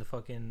in the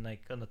fucking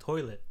like on the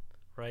toilet,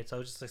 right? So I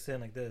was just like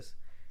sitting like this,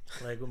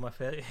 like with my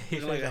face.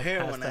 He's like a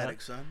heroin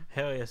addict, son.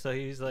 Hell yeah! So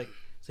he's like,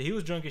 so he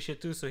was drunk as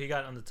shit too. So he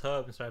got on the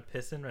tub and started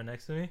pissing right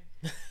next to me,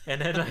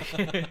 and then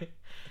like,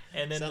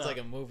 and then sounds like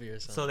a movie or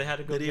something. So they had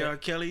to go. Did he R.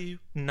 Kelly you?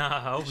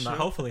 Nah, Sure?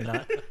 hopefully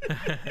not.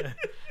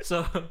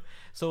 so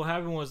what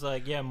happened was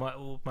like, yeah, my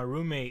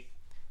roommate,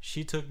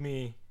 she took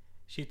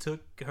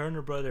her and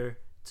her brother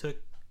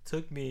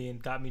took me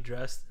and got me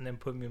dressed and then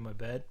put me in my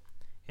bed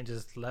and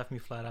just left me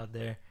flat out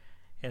there.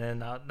 And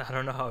then I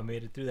don't know how I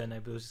made it through that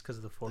night, but it was just because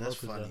of the four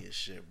That's locals. funny as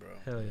shit, bro.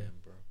 Hell yeah,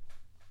 bro.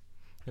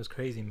 It was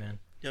crazy, man.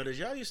 Yo, did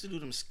y'all used to do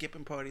them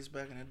skipping parties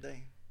back in the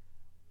day?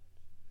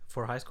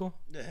 For high school?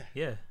 Yeah.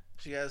 Yeah.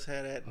 You guys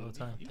had that All the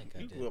time.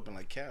 You grew up in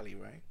like Cali,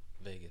 right?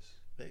 Vegas.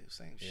 Vegas,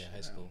 same shit. Yeah,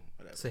 high school.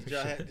 Whatever. Same Did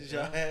y'all shit. Did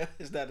y'all have?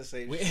 It's not the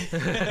same shit.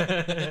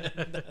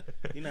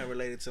 You're not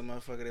related to a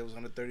motherfucker that was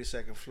on the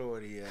 32nd floor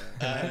of the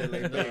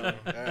Mandalay Bay.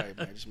 no. All right,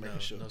 man, just making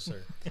sure. No,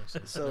 sir. No,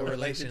 sir. So, No like,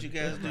 relation.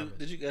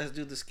 did you guys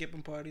do the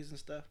skipping parties and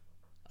stuff?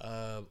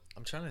 I'm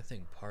trying to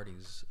think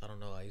parties. I don't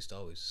know. I used to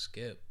always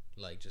skip,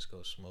 like just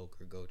go smoke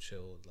or go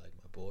chill with like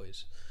my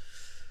boys.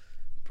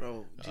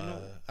 Bro, do you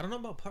know I don't know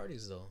about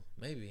parties though.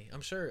 Maybe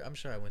I'm sure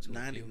I went to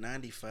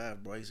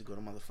 95, bro. I used to go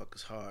to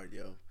motherfuckers hard,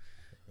 yo.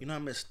 You know I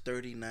missed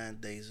 39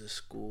 days of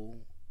school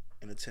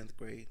in the 10th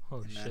grade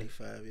Holy in shit.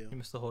 95, yo. You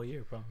missed the whole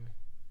year, probably.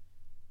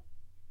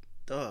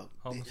 Dog,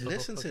 Almost the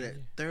listen whole to that.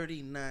 fucking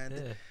 39.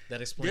 Yeah.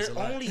 That explains There a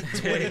are lot. only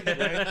 20.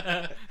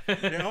 Right?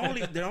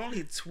 There are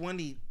only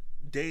 20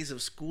 days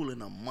of school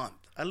in a month.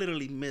 I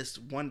literally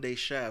missed one day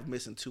shy of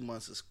missing 2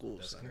 months of school.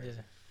 That's Son. Yeah.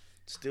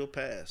 Still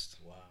passed.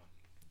 Wow.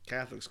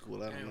 Catholic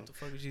school. I don't Damn, know. what the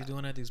fuck was you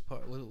doing at these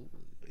parties?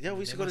 Yeah, we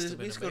used to go to must have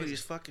been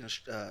these fucking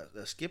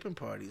skipping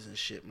parties and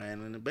shit,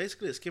 man. And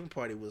basically, a skipping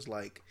party was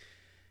like,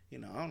 you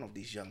know, I don't know if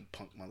these young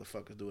punk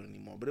motherfuckers do it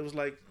anymore, but it was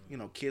like, you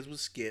know, kids would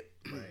skip,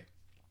 Right.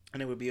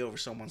 and it would be over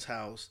someone's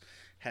house,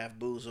 have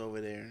booze over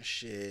there and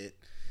shit.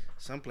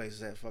 Some places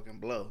that fucking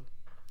blow.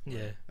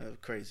 Yeah.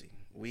 Crazy.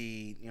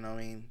 Weed, you know what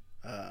I mean?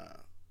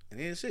 And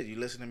then it's it. You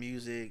listen to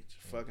music,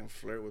 fucking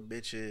flirt with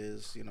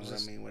bitches, you know what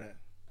I mean? With that.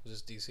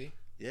 Was this DC?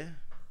 Yeah.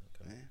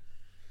 Okay. Man.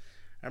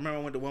 I remember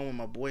I went to one with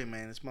my boy,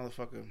 man. This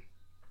motherfucker,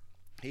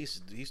 he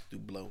used to do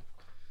blow.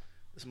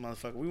 This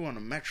motherfucker, we were on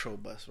a metro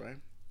bus, right?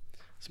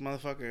 This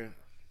motherfucker,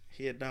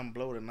 he had done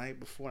blow the night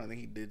before. I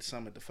think he did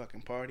some at the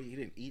fucking party. He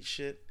didn't eat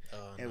shit.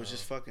 And was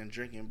just fucking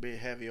drinking beer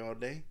heavy all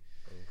day.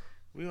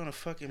 We on a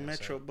fucking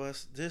metro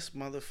bus. This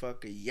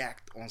motherfucker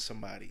yacked on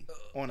somebody,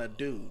 on a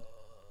dude.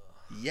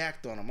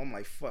 Yacked on him. I'm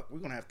like, fuck, we're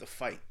gonna have to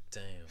fight.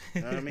 Damn.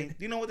 You know what I mean?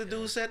 You know what the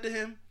dude said to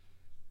him?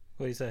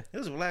 What do you say? It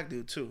was a black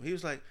dude too. He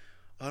was like,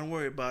 oh, don't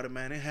worry about it,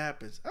 man. It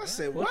happens. I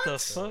said, what? What the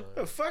fuck?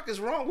 The fuck is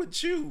wrong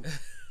with you?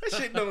 That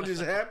shit don't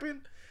just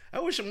happen. I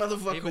wish a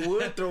motherfucker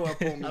would throw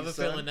up on me. I have a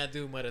son. feeling that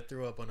dude might have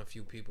threw up on a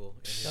few people.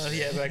 Oh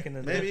yeah, back in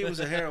the day. Maybe he was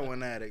a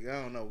heroin addict. I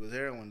don't know, because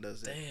heroin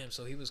does that. Damn,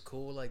 so he was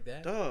cool like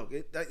that? Dog,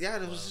 it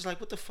was just like,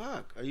 what the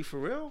fuck? Are you for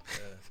real?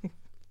 Yeah.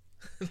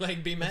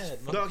 Like, be mad.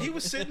 Dog, he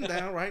was sitting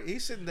down, right?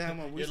 He's sitting down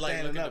when we You're, like,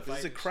 standing looking up. to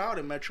There's a fight crowd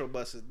in Metro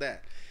buses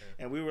that.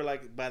 Yeah. And we were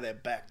like by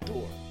that back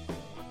door.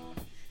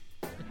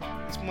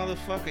 This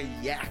motherfucker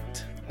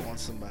yacked on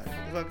somebody.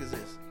 What the fuck is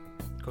this?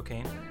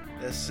 Cocaine.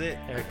 That's it.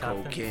 Eric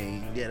Clapton?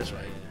 Cocaine. Yeah, that's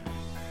right.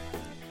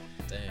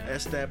 Damn.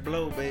 That's that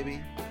blow, baby.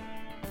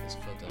 That's a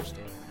fucked up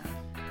story.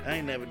 I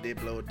ain't never did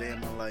blow a day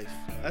in my life.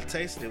 I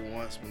tasted it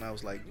once when I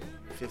was like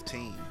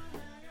 15.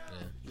 Yeah.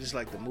 Just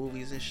like the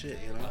movies and shit,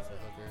 you know? Off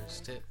a hooker's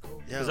tip.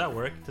 Cool. Yeah. Does that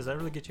work? Does that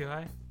really get you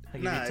high?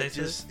 Like Nah, if you it taste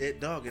just,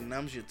 it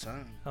numbs your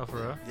tongue. Oh, for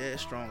real? Yeah,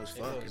 it's strong as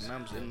fuck. does.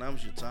 It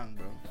numbs your tongue,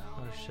 bro.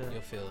 Oh shit.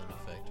 You'll feel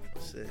an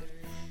effect. Sick.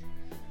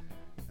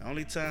 The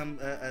only time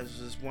I was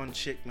this one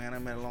chick, man, I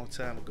met a long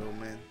time ago,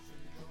 man.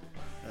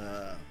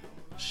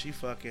 She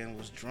fucking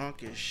was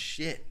drunk as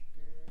shit.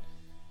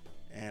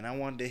 And I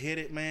wanted to hit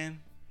it,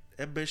 man.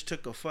 That bitch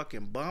took a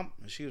fucking bump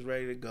and she was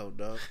ready to go,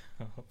 dog.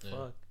 Oh Yeah.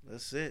 fuck.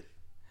 That's it.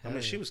 I Hell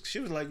mean, she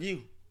yeah. was like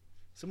you.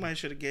 Somebody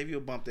should have gave you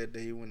a bump that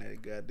day you went in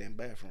that goddamn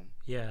bathroom.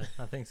 Yeah,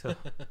 I think so.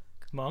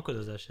 'Cause my uncle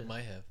does that shit.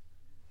 Might have.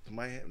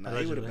 Nah,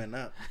 he would have Allegedly. been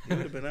up. He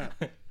would have been up.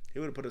 He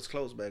would have put his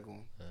clothes back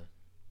on. Huh.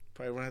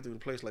 Probably running through the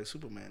place like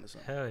Superman or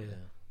something. Hell yeah.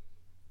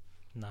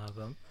 Yeah. Nah,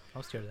 but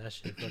I'm scared of that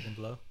shit. Fucking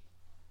blow.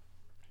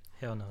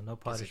 Hell no, no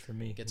pottage for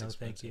me. gets No,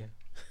 expensive. thank you.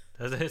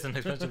 It's an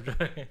expensive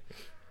drug.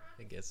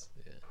 I guess,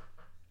 yeah.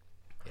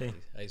 Hey.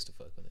 I used to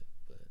fuck with it,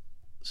 but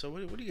So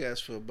what do you guys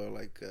feel about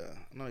like?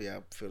 I know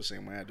y'all feel the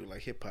same way I do.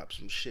 Like hip hop,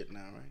 some shit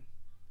now, right?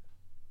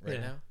 right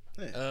Yeah.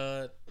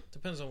 now, Yeah.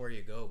 depends on where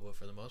you go, but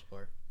for the most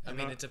part, I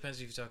mean, Uh-huh. it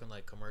depends if you're talking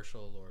like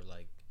commercial or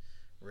like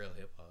real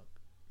hip hop.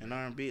 And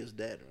R&B is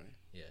dead, right?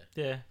 Yeah,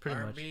 Yeah, pretty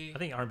R&B. much. I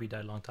think R&B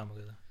died a long time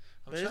ago though. I'm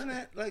But isn't trying-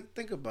 that like,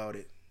 think about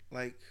it,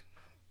 like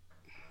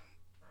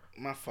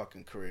my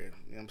fucking career.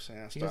 You know what I'm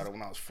saying? I started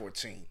when I was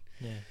 14.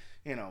 Yeah.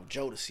 You know,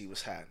 Jodeci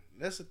was hot.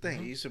 That's the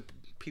thing. You used to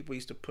people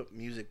used to put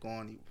music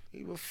on.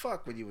 You would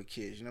fuck when you were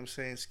kids. You know what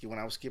I'm saying? When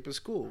I was skipping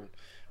school,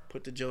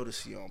 put the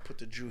Jodeci on, put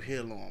the Drew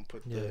Hill on,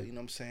 put the, you know what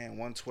I'm saying,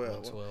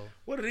 112.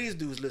 What do these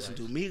dudes listen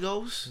to?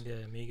 Migos?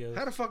 Yeah, Migos.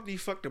 How the fuck do you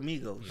fuck the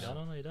Migos? I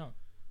don't know. You don't.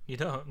 You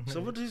don't.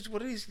 So what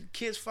are these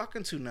kids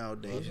fucking to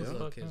nowadays? Those yo?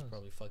 little kids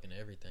probably fucking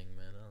everything,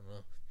 man. I don't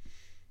know.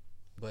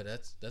 But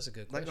that's a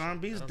good question. Like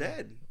R&B's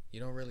dead. You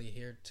don't really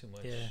hear too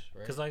much, Yeah, right?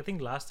 because I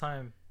think last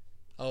time.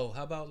 Oh,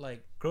 how about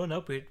like growing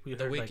up, we The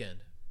heard Weeknd?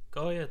 Like,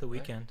 oh yeah, The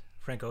Weeknd,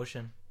 Frank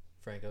Ocean,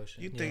 Frank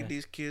Ocean. You think Yeah.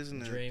 these kids in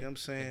the, Dream? you know what I'm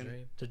saying?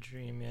 Dream? The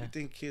Dream, yeah. You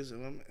think kids,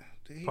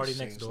 he Party sings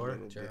Next a Door.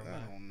 little bit. Jeremiah.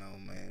 I don't know,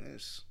 man.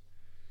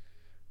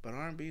 But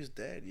R&B's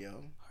dead,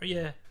 yo. Or,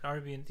 yeah,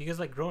 R&B. Because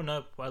like growing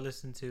up, I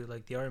listened to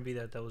like the R&B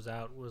that was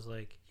out was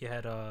like you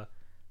had I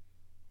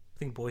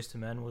think Boyz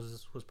II Men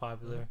was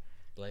popular.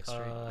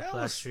 Blackstreet.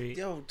 Blackstreet.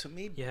 Yo, to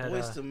me, You had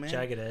Boyz II Men,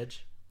 Jagged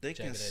Edge. they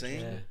can Jagged Edge,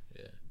 sing.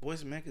 Yeah.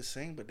 Boyz II Men can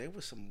sing, but they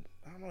were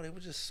I don't know, they were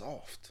just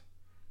soft.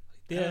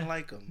 I Yeah, didn't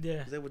like them.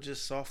 Yeah. They were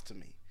just soft to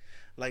me.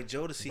 Like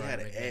Jodeci Brian had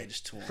an McKnight.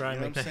 edge to him. Brian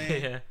you know what I'm McKnight.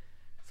 saying? Yeah,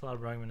 it's a lot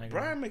of Brian McKnight.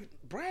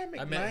 Brian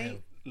I met McKnight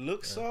him.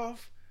 looks Yeah.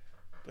 soft,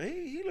 but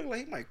he looked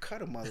like he might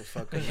cut a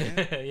motherfucker,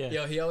 man. yeah.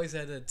 Yo, he always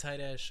had a tight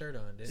ass shirt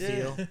on,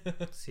 didn't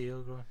Yeah.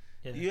 Seal, bro.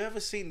 Yeah. You ever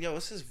seen, yo,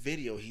 it's this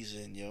video he's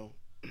in, yo.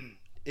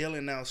 Ill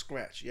and Now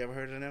Scratch. You ever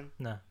heard of them?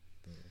 No.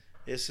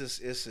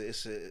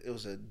 It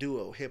was a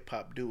duo, hip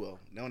hop duo.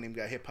 They don't even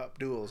got hip hop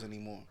duos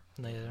anymore,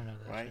 No, yeah, I don't know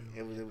that. right?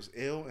 shit. It was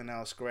Ill and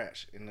Now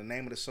Scratch, and the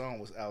name of the song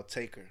was I'll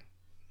Take Her.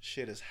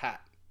 Shit is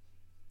hot.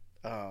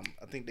 I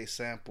think they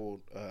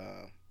sampled,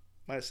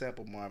 might have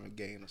sampled Marvin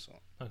Gaye in the song.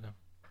 Okay.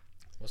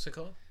 What's it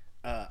called?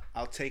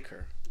 I'll Take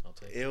Her. I'll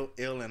take it.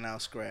 Ill and Now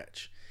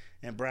Scratch,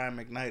 and Brian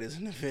McKnight is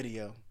in the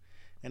video,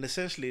 and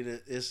essentially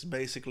it's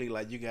basically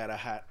like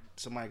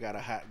somebody got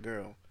a hot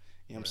girl.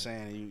 You know what I'm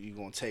saying? And you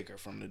gonna take her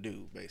from the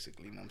dude,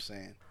 basically. You know what I'm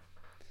saying?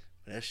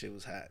 But that shit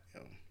was hot,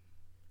 yo.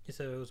 You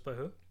said it was by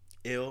who?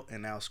 Ill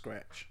and Now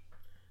Scratch.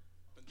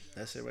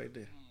 That's it right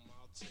there.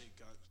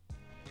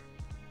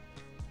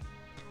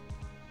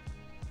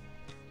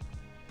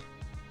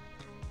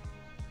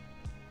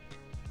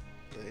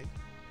 See?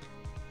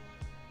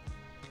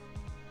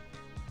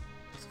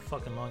 It's a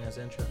fucking long ass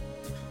intro.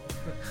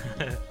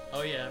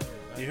 Oh yeah.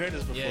 You heard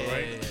this before, Yeah,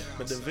 right? yeah.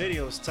 But the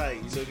video's tight.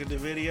 You look at the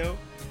video,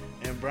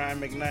 and Brian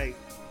McKnight,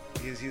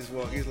 he's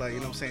like, you know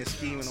what I'm saying,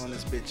 scheming on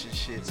this bitch and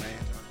shit, man.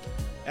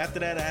 After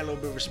that, I had a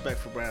little bit of respect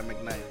for Brian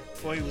McKnight.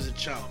 Before he was a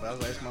chump, I was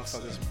like, this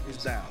motherfucker's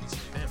he's down.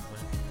 Japan, man.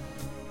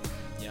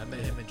 Yeah, I met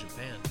him in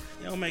Japan.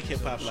 You don't make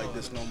hip hop like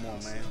this no more,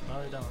 man.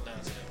 No, they don't.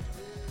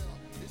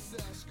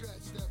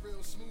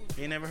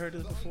 You ain't never heard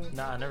this before?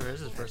 Nah, I never.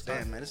 This is the first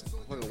Damn, time. man, this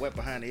fucking wet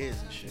behind the ears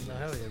and shit. No,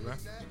 hell yeah, bro.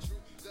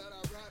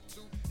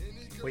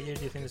 What year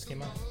do you think this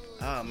came out?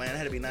 Oh, man, it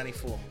had to be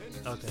 94.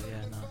 Okay,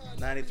 yeah, no.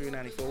 93,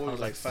 94. What I was was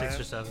like like 5? 6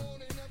 or 7.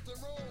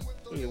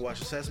 When you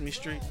watching Sesame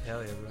Street?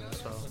 Hell yeah, bro.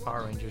 That's all.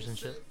 Power Rangers and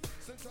shit.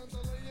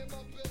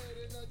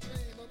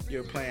 You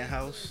ever playing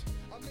House?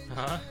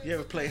 Huh? You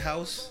ever play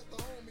House?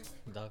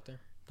 Doctor.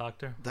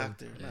 Doctor?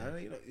 Doctor. Yeah. Nah,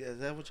 is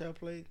that what y'all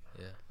played?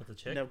 Yeah. With the You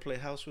chick? never play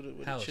House with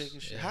a House, chick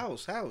and shit? yeah.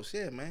 House,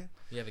 yeah, man.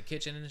 You have a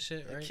kitchen and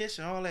shit, The right?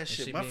 kitchen, all that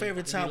shit. she My be-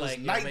 favorite be time was like,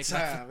 yo, make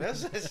nighttime.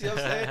 That's you know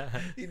what I'm saying?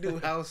 You do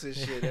house and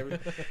shit.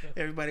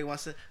 Everybody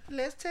wants to,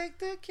 let's take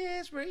the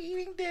kids, we're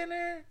eating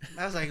dinner.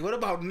 I was like, what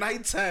about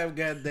nighttime,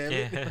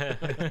 goddammit?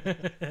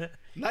 Yeah.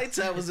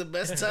 Nighttime was the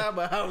best time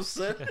of house,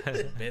 son.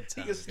 You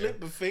Bedtime. can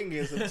slip a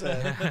finger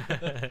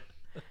sometimes.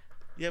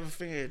 You ever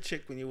finger a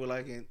chick when you were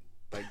like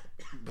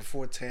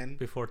before 10?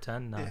 Before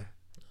 10? Nah. Yeah.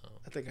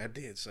 I think I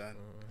did, son.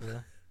 Yeah.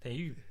 Damn,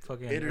 you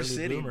fucking Inner early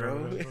city,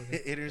 bloomer, bro.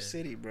 Inner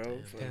city, bro.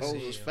 Yeah. Hoes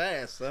Yeah. was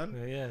fast, son.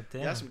 Yeah, yeah,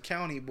 damn. Y'all some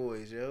county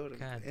boys, yo. The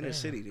God inner damn.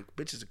 city, the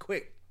bitches are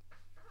quick.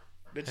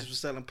 Bitches was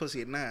selling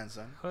pussy at 9,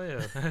 son. Oh,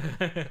 yeah.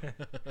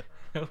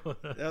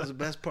 That was the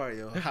best part,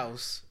 yo.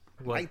 House.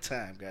 What?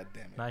 Nighttime,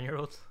 goddamn it.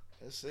 9-year-olds?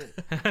 That's it.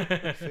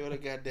 Feel the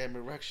goddamn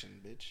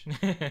erection, bitch.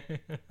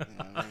 You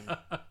know what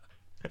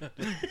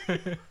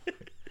I mean?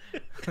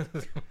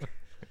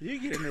 You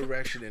get an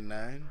erection at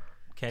 9.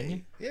 Can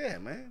you? Yeah,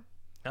 man.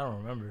 I don't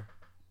remember.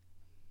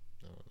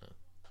 I don't know.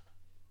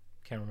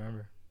 Can't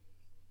remember.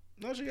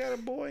 Don't you got a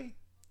boy?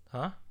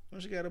 Huh?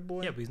 Don't you got a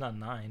boy? Yeah, but he's not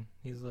 9.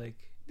 He's like...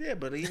 Yeah,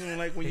 but even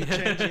like when you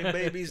change your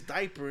baby's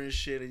diaper and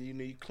shit, and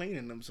you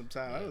cleaning them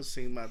sometimes. I done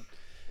seen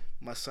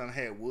my son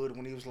had wood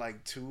when he was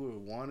like 2 or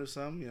 1 or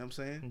something. You know what I'm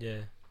saying? Yeah.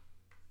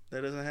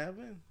 That doesn't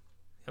happen.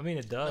 I mean,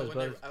 it does, No, but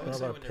when it's they're- I when would they're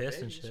say about when they're piss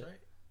and babies, shit. right?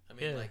 I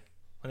mean, Yeah. like,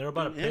 When they're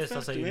about to piss,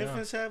 that's how do you know.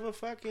 infants have a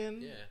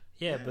fucking yeah.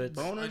 Yeah, but it's,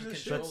 boners and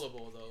shit?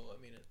 Uncontrollable, though.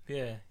 I mean,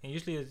 yeah, and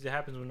usually it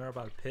happens when they're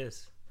about to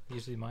piss.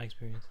 Usually, my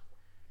experience.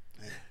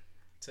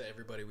 to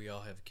everybody, we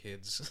all have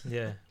kids.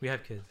 Yeah, we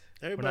have kids.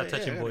 Everybody, We're not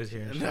touching I boys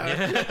gotta- here. And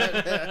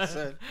Nah, shit.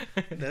 son,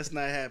 that's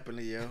not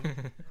happening, yo.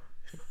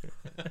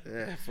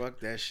 Yeah, fuck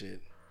that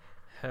shit.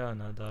 Hell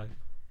no, dog.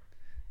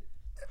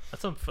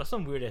 That's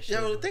some weird ass shit.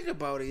 Yo, bro. think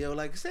about it, yo.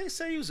 Like,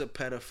 say you was a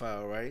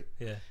pedophile, right?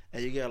 Yeah.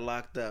 And you got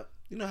locked up.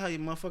 You know how your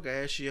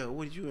motherfucker ask you, yo,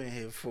 what you in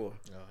here for?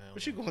 Oh, hell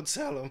What no. you gonna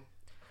tell him?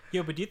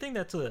 Yo, but do you think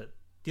that's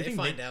Do you they think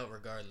find out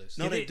regardless.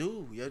 No, they they-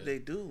 do. Yeah, they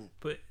do.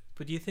 But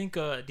do you think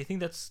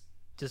that's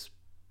just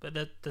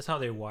that's how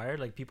they're wired?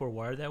 Like people are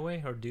wired that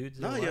way, or dudes?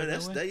 No, are yeah, wired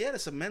that's that way?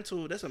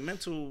 that's a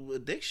mental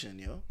addiction,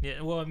 yo.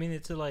 Yeah. Well, I mean,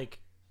 it's like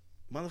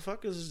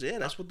Motherfuckers, yeah,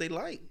 that's what they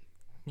like.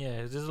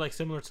 yeah, this is like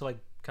similar to like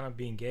kind of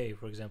being gay,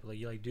 for example. Like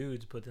you like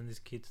dudes, but then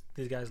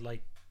these guys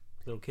like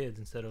little kids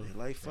instead of They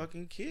like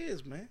fucking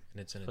kids, man.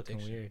 And it's an fucking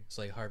addiction. weird. It's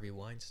like Harvey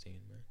Weinstein,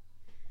 man.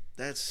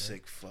 That's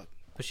sick. Fuck.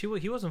 But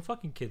he wasn't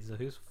fucking kids though.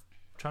 He was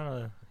trying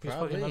to fucking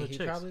Probably, other he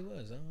chicks probably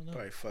was. I don't know.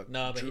 Probably fuck.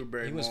 No, but Drew he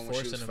Barrymore was when she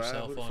forcing 5.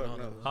 himself Who the on fuck all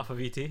knows? those. off of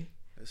ET.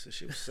 That's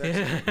she was sexy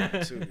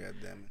too.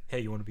 Goddamn it. Hey,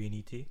 you want to be an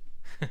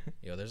ET?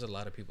 Yo, there's a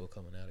lot of people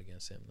coming out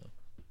against him though.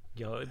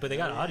 Yo, but they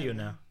got Hell audio yeah,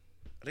 now. man.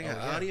 They got Oh,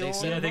 yeah, audio. they on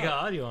set Yeah, it? they got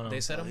audio on him. They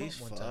set him He's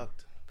up one fucked.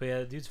 time. But yeah,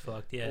 the dude's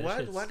fucked. Yeah. Why? that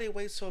shit's- Why they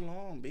wait so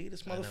long, B?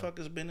 This I know.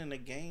 motherfucker's been in the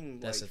game.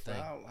 That's like the for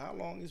thing. how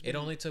long? He's been.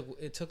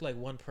 It took like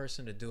one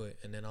person to do it,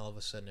 and then all of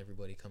a sudden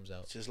everybody comes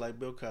out. Just like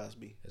Bill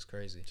Cosby. It's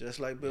crazy. Just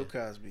like Bill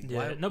Cosby. Yeah,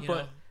 Why- no, you but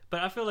know?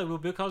 but I feel like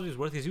what Bill Cosby was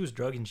worth is he was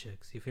drugging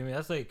chicks. You feel me?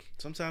 That's like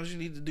Sometimes you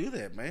need to do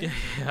that, man. yeah,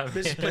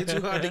 Bitches play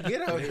too hard to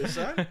get out here,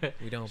 son.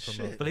 We don't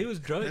promote. Shit. But he was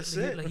drugging. That's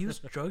it. Like he was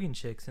drugging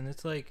chicks, and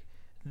it's like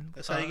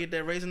That's how you get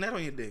that raisinette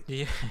on your dick,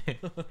 yeah.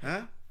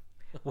 huh?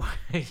 Why?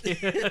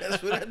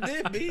 That's what I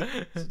did, B.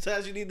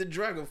 Sometimes you need the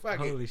drug or fuck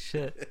Holy it.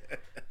 shit.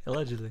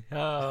 Allegedly.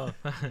 Oh.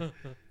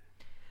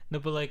 No,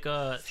 but like,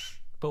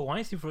 but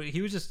Weinstein,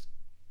 he was just,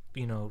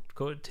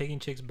 taking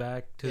chicks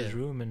back to his Yeah.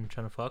 room and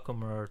trying to fuck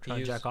them or trying to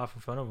used- jack off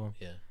in front of them.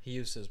 Yeah, he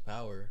used his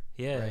power,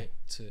 Yeah. right,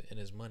 and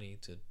his money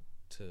to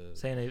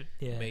Saying it,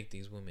 yeah. make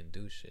these women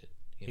do shit.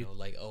 You He- know,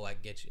 like, oh, I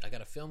get you. I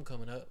got a film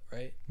coming up,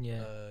 right?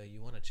 Yeah.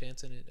 You want a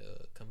chance in it?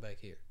 Come back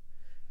here,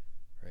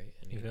 right?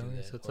 And You you do feel me?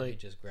 that, So it's or you like-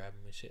 just grab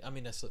him and shit. I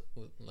mean, that's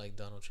like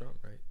Donald Trump,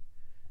 right?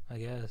 I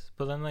guess.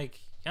 But then, like,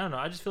 I don't know.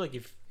 I just feel like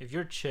if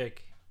you're a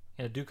chick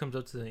and a dude comes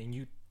up to them and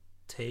you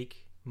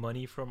take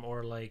money from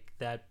or like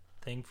that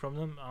thing from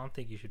them, I don't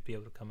think you should be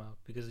able to come out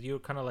because you're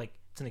kind of like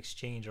it's an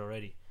exchange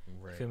already.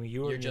 Right. Feel me?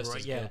 You're just right.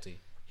 as Yeah.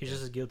 guilty. He's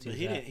just as guilty But as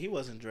he that. didn't. He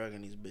wasn't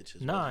drugging these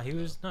bitches. Nah, was he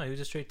was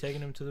just straight taking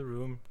them to the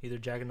room, either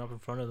jacking up in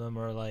front of them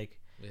or like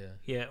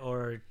Yeah.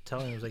 or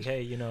telling him like,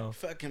 hey,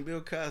 Fucking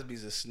Bill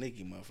Cosby's a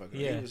sneaky motherfucker.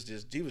 Yeah.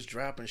 He was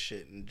dropping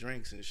shit and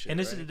drinks and shit. and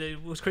this right? is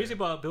what's crazy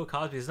about Bill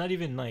Cosby. It's not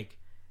even like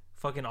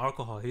fucking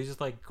alcohol. He's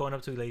just like going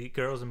up to like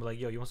girls and be like,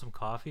 yo, you want some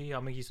coffee? I'll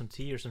make you some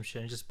tea or some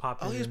shit, and just pop.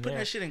 Oh, it he was in putting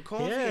there. that shit in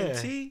coffee Yeah. and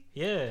tea.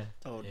 Yeah.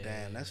 Oh Yeah,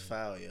 damn, that's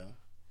foul, yo.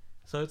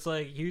 So it's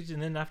like huge,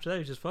 and then after that,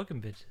 he's just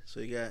fucking bitches. So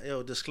you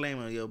got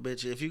disclaimer, yo,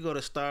 bitch. If you go to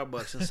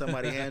Starbucks and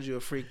somebody hands you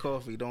a free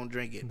coffee, don't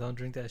drink it. Don't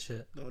drink that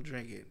shit. Don't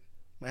drink it.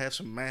 Might have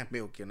some man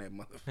milk in that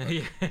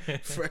motherfucker. Yeah.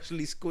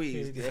 Freshly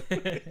squeezed. Yo,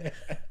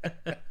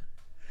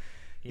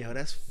 yo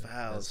that's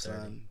foul, That's son.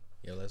 dirty.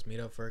 Yo, let's meet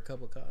up for a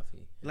cup of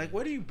coffee. Like, Yeah.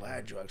 where do you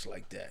buy drugs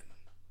like that?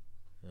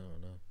 I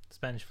don't know.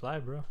 Spanish Fly,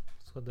 bro.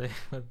 That's what they.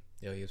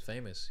 Yo, he was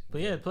famous.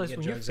 But yeah, You plus get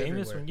when you're drugs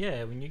famous,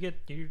 everywhere. when you get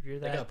you're They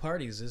that. got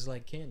parties. It's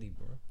like candy,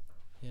 bro.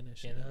 Yeah, that You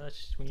shit. know,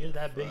 that's when you're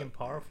that big and Fuck,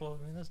 powerful.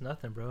 I mean, that's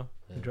nothing, bro.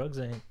 Yeah. Drugs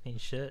ain't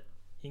shit.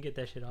 You can get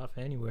that shit off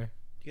anywhere.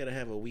 You gotta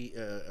have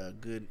a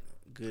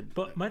good.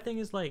 But my thing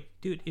is like,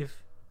 dude,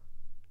 if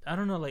I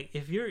don't know, like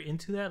if you're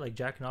into that, like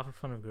jacking off in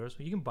front of girls,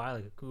 you can buy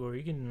like or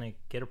you can like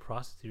get a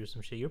prostitute or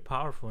some shit. You're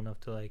powerful enough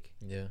to like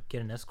Yeah.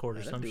 get an escort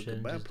or That some dude shit could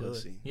and buy just do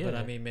pussy. it. Yeah, But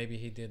I mean, maybe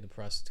he did the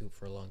prostitute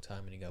for a long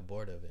time and he got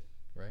bored of it,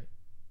 right?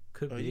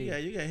 could Oh, be.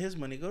 you got his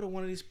money. Go to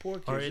one of these poor Or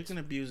kids. You it's- can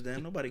abuse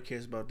them. Nobody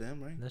cares about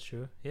them, right? That's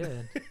true. Yeah,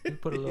 you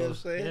put a You know what little. I'm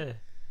saying? Yeah.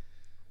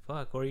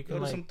 Fuck, or you Go can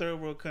to like. some third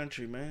world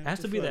country, man. It has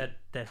What to the be fuck?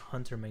 that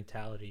hunter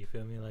mentality. You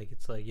feel me? Like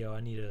it's like, yo,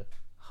 I need to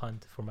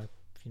hunt for my,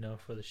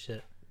 for the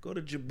shit. Go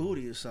to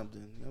Djibouti or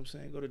something. You know what I'm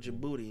saying? Go to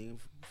Djibouti and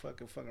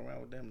fucking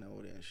around with them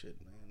over there and shit,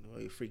 man.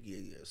 Or you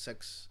freaky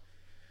sex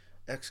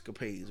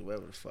escapades or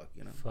whatever the fuck,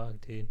 you know.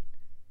 Fuck, dude.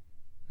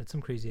 That's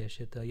some crazy ass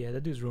shit though. Yeah,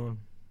 that dude's ruined.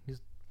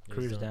 His He's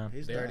career's done. down.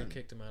 He's They already done.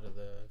 kicked him out of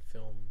the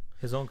film,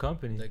 His own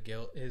company. the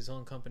guild, his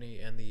own company,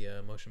 and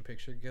the Motion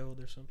Picture Guild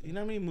or something. You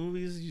know how many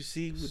movies you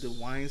see with the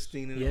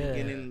Weinstein in the Yeah.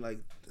 beginning? Like,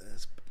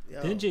 that's,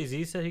 yo. Didn't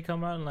Jay-Z said he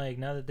come out and like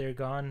now that they're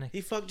gone? He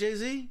fucked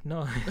Jay-Z?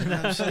 No,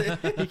 I'm saying?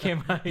 he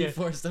came out. He Yeah.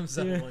 forced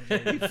himself Yeah. one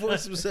day. He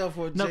forced himself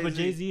on No, Jay-Z. but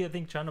Jay-Z, I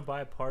think, trying to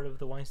buy a part of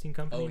the Weinstein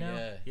company Oh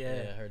now.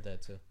 yeah, I heard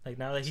that too. Like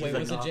now that he's Wait, like,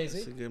 was it off- Jay-Z?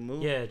 It's a good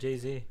move. Yeah,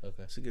 Jay-Z.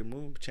 Okay. It's a good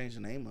move. Change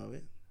the name of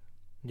it.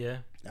 Yeah,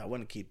 I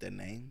wouldn't keep that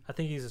name. I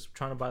think he's just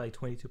trying to buy like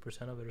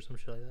 22% of it or some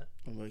shit like that.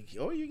 I'm like,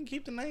 oh, you can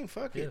keep the name.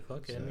 Fuck Yeah, it.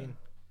 fuck it. I So, mean,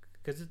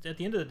 because at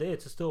the end of the day,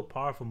 it's still a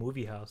powerful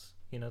movie house.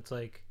 It's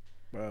like,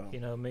 bro,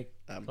 make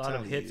I'm a lot of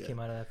telling hits you, came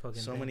out of that fucking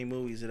so thing. many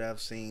movies that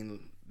I've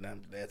seen.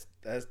 That's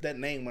that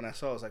name when I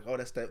saw it, it's like, oh,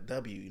 that's that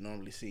W you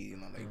normally see,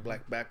 like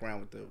black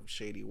background with the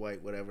shady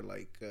white whatever,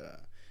 like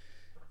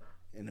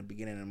in the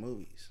beginning of the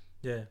movies.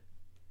 Yeah,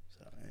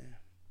 So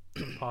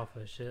yeah,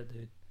 powerful as shit,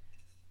 dude.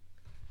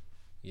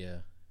 Yeah,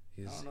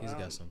 he's I don't know, he's I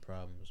don't- got some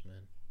problems,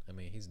 man. I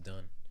mean, he's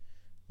done.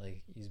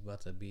 Like he's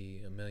about to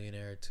be a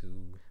millionaire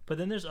to. But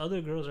then there's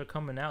other girls that are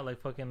coming out, like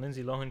fucking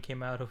Lindsay Lohan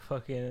came out of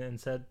fucking and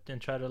said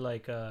and tried to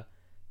like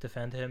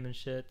defend him and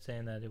shit,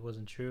 saying that it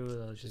wasn't true. That it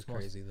was Which is just most,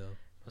 crazy though.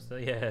 So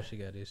yeah, She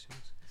got issues.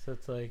 so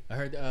it's like I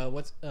heard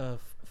what's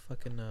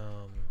fucking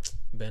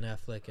Ben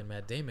Affleck and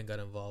Matt Damon got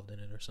involved in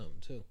it or something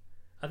too.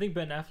 I think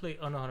Ben Affleck.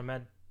 Oh no,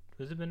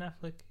 was it Ben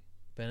Affleck?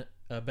 Ben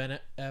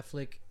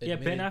Affleck Yeah,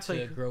 Ben admitted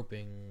Affleck- to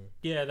groping.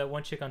 Yeah, that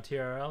one chick on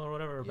TRL or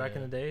whatever back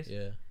in the days.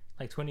 Yeah,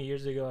 Like 20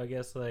 years ago, I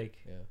guess. Like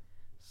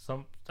yeah.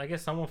 I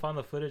guess someone found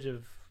the footage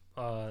of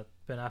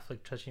Ben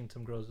Affleck touching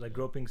some girls, like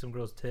groping some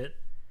girl's tit,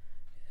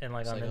 and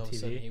like It's on like all of a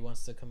sudden MTV. he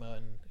wants to come out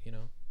and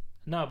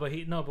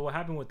But what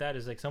happened with that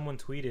is like someone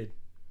tweeted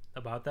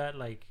about that.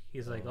 Like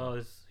he's like,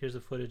 Oh. here's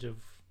a footage of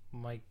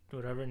Mike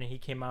whatever, and he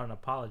came out and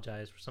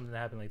apologized for something that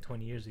happened like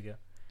 20 years ago.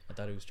 I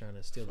thought he was trying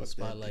to steal the Fuck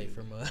that spotlight dude.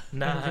 from.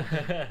 Nah.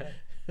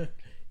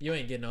 You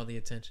ain't getting all the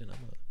attention.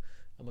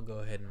 I'm gonna go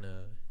ahead and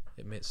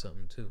admit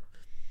something too.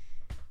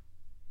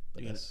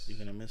 But You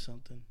gonna miss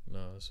something?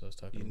 No, that's what I was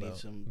talking You need about.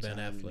 some Ben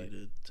time. You Affleck.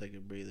 need to take a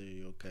breather.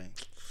 You okay?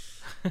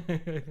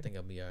 I think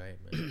I'll be all right,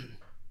 man.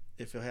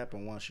 If it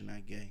happened once, you're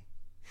not gay.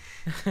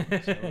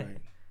 It's all right.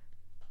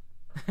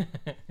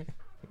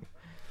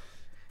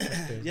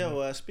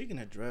 Yo, speaking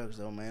of drugs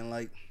though, man,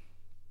 like,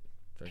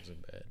 Drugs are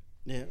bad.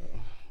 yeah,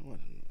 what,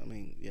 I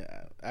mean,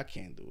 yeah, I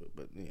can't do it,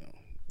 but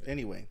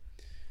anyway,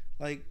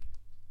 like,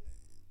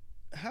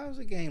 how's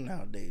the game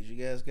nowadays?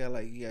 You guys got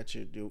you got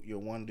your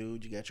one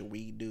dude, you got your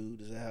weed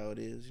dude. Is that how it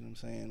is? You know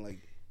what I'm saying? Like,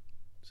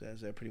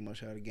 is that pretty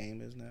much how the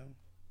game is now?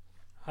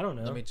 I don't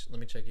know. Let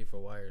me check you for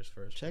wires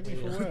first. Check me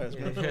for wires,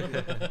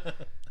 man.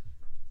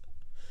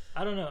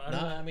 I don't know.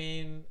 I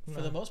mean,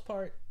 for the most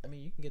part, I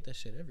mean, you can get that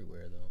shit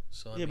everywhere though.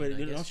 So Yeah, I but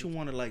mean, I guess don't you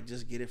want to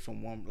just get it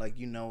from one? Like,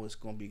 it's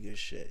gonna be good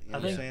shit. You know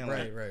I what I'm think-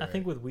 saying? right. I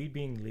think with weed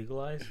being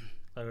legalized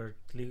or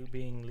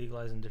being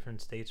legalized in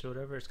different states or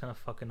whatever, it's kind of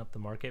fucking up the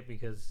market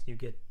because you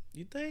get.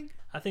 You think?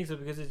 I think so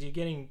because you're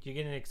getting you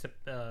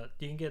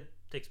can get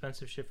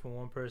expensive shit from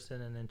one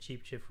person and then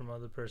cheap shit from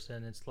other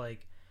person. It's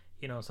like,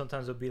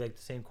 sometimes it'll be like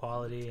the same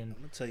quality and.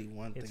 I'm gonna tell you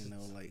one thing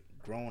though. Like,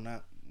 growing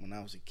up when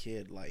I was a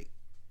kid, like,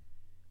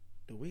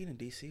 the weed in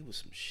DC was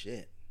some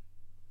shit.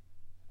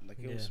 Like,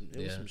 it was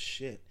some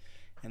shit.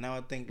 And now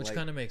I think which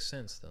kind of makes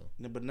sense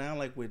though. But now,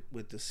 like,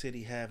 with the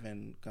city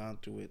having gone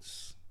through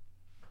its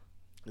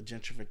the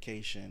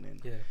gentrification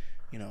and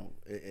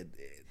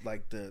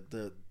like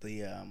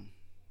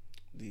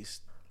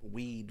these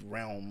weed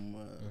realm,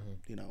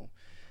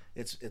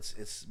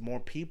 it's more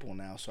people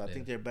now. So I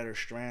think there are better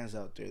strands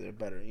out there. They're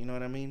better. You know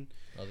what I mean?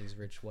 All these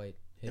rich white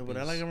hippies. Yeah, but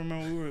I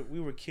remember we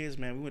were kids,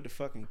 man. We went to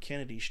fucking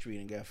Kennedy Street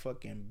and got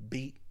fucking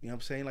beat. You know what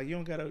I'm saying? Like, you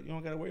don't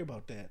gotta worry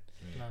about that.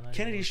 No,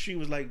 Kennedy Street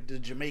was like the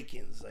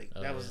Jamaicans. Like,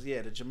 Oh, that was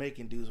the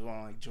Jamaican dudes were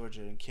on like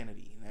Georgia and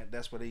Kennedy, and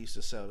that's where they used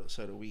to sell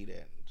the weed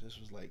at. This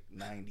was like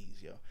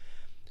 90s, yo.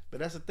 But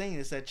that's the thing.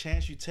 It's that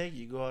chance you take.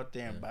 You go out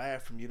there and buy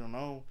it from you don't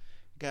know.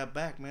 Got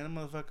back, man.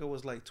 That motherfucker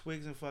was like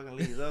twigs and fucking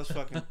leaves. I was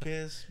fucking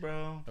pissed,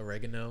 bro.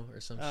 Oregano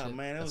or some shit. Oh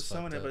man, it was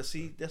some of that. But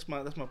see, that's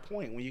my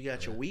point. When you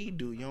got your weed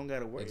dude, you don't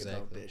gotta worry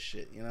about that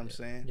shit. You know what I'm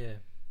saying? Yeah.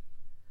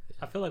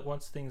 I feel like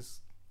once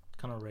things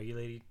kind of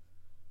regulate,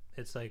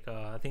 it's like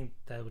I think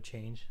that would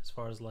change as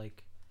far as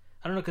like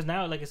I don't know, because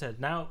now, like I said,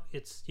 now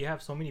it's you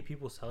have so many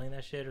people selling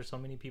that shit or so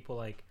many people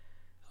like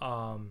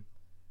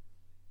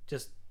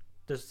just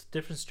there's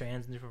different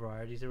strands and different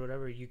varieties or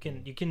whatever. You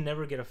can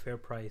never get a fair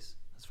price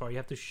as far. You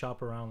have to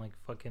shop around like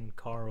fucking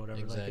car or whatever.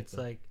 Exactly. Like it's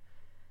like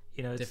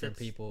it's different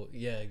people.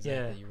 Yeah,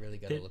 exactly. You really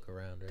gotta look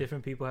around. Right?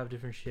 Different people have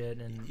different shit.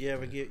 And you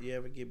ever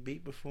get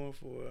beat before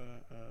for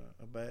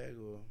a bag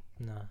or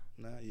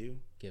nah you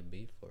get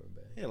beat for a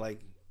bag? Yeah,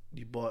 like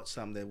you bought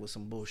something that was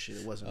some bullshit.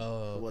 It wasn't.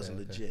 It wasn't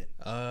legit.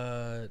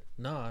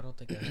 No, I don't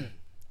think I have.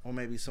 Or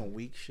maybe some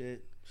weak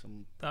shit.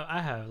 Some.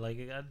 I have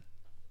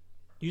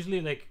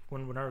usually like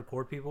when I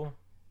record people,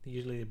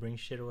 usually they bring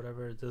shit or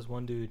whatever. There's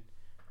one dude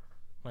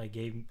like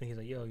he's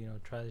like, yo,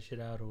 try this shit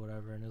out or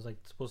whatever, and it was like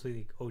supposed to be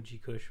like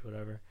OG Kush or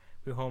whatever.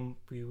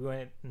 We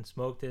went and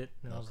smoked it,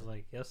 and I was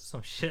like, yes,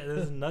 some shit.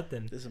 This is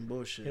nothing. This is some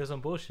bullshit. It was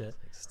some bullshit.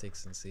 Like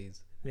sticks and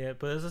seeds. Yeah,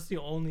 but this is the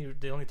only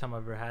time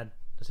I've ever had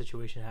a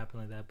situation happen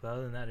like that. But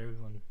other than that,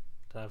 everyone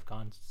that I've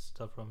gotten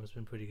stuff from has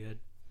been pretty good.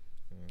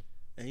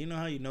 And you know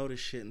how you know this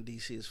shit in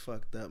DC is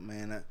fucked up,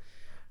 man.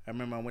 I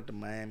remember I went to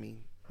Miami.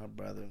 My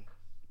brother,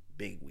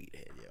 big weed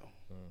head,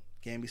 yo,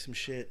 gave me some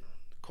shit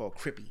called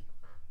Crippy.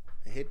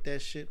 I hit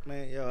that shit,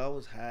 man. Yo, I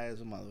was high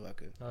as a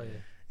motherfucker. Oh yeah.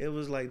 It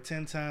was like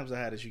 10 times the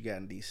high that you got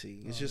in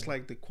DC. It's just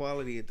like the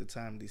quality at the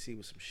time in DC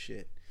was some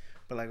shit.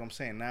 But like I'm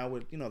saying, now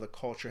with the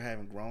culture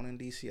having grown in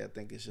DC, I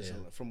think it's just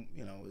it's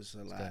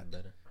a lot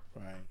better.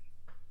 Right.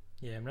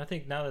 Yeah, I mean, I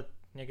think now that,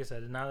 like I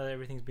said, now that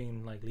everything's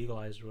being like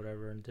legalized or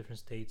whatever in different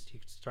states,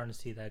 you're starting to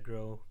see that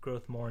growth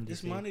more in DC.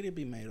 There's money to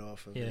be made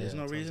off of it. There's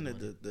no reason that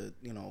the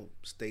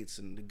states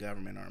and the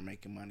government aren't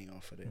making money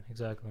off of it.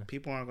 Exactly.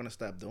 People aren't gonna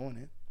stop doing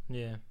it.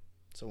 Yeah.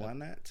 So why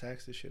not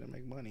tax this shit and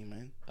make money,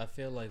 man? I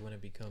feel like when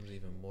it becomes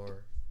even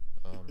more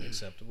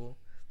acceptable,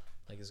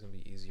 like it's gonna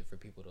be easier for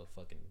people to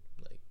fucking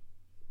like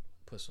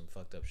put some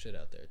fucked up shit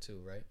out there too,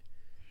 right?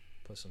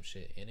 Put some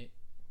shit in it.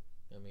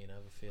 I mean, I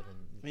have a feeling.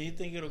 I mean, you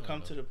think it'll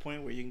come to the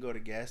point where you can go to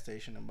a gas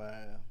station and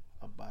buy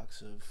a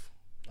box of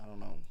I don't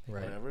know,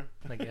 Right. whatever.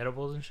 Like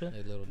edibles and shit.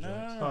 Like little No,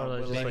 joints. Oh, like but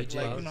just like, like you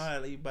drugs. know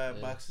how you buy a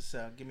Yeah. box of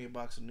sound. Give me a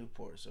box of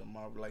Newports. So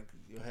like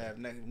you'll have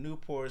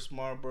Newports,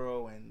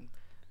 Marlboro, and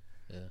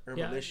Yeah.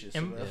 Herbalicious.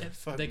 and- or whatever and the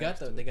fuck They got next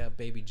to they it. got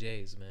baby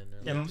J's, man. They're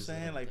You know what I'm just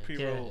saying? little Like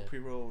things.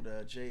 pre-rolled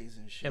J's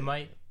and shit.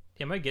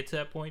 It might get to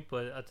that point,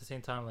 but at the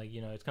same time, like,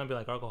 you know, it's gonna be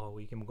like alcohol.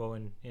 We can go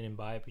in and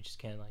buy it, but you just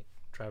can't like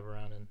drive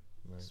around and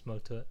Right.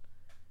 smoke to it.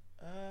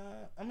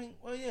 I mean,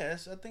 well, yeah.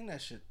 I think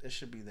it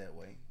should be that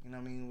way. You know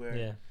what I mean? Where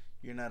Yeah.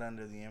 you're not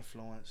under the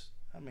influence.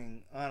 I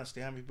mean,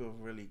 honestly, how many people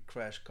have really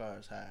crashed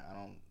cars high? I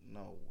don't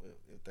know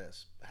if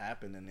that's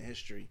happened in the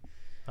history.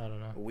 I don't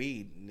know.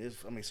 Weed,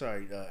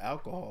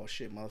 alcohol,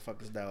 shit,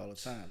 motherfuckers die all the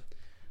time.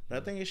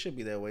 But I think it should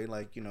be that way.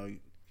 Like, you know, you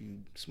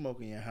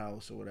smoke in your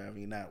house or whatever.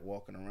 You're not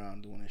walking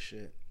around doing this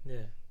shit.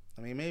 Yeah.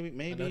 I mean, maybe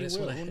you noticed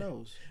will. when Who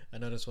knows? I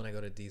notice when I go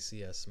to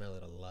DC, I smell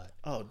it a lot.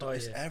 Oh,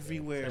 it's yeah.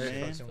 everywhere,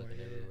 Yeah. man. It's fucking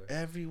everywhere.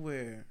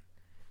 Everywhere.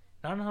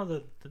 I don't know how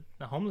the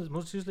homeless,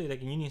 most usually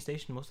like in Union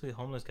Station, most of the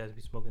homeless guys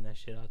be smoking that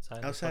shit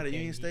outside. Outside of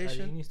Union At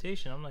Station? Union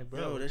Station, I'm like, bro,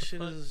 Yo, what that the shit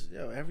fuck? is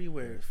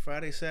everywhere.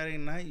 Friday, Saturday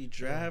night, you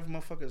drive,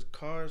 motherfuckers'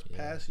 cars Yeah.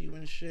 pass you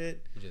and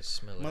shit. You just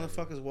smell it.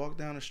 Motherfuckers walk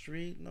down the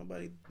street.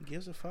 Nobody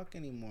gives a fuck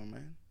anymore,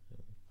 man.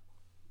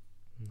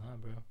 Nah,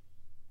 bro.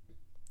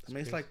 I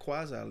mean, it's like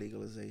quasi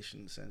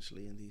legalization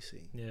essentially in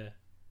DC. Yeah.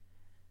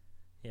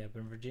 Yeah, but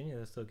in Virginia,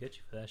 they'll still get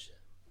you for that shit.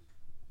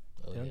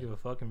 Oh, They don't yeah. give a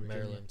fuck in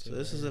Virginia. Maryland too. So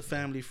this right? is a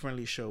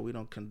family-friendly show. We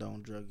don't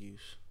condone drug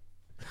use.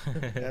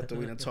 After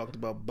we done talked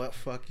about butt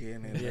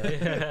fucking and Yeah. you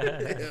know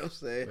what I'm We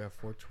saying? are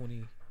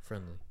 420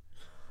 friendly.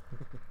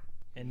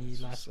 Any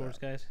last words,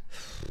 guys,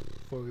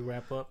 before we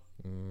wrap up?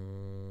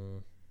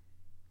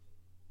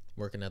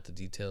 Working out the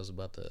details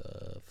about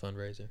the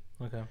fundraiser.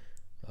 Okay.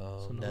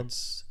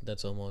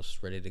 That's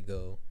almost ready to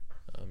go.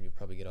 You'll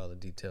probably get all the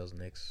details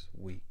next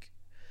week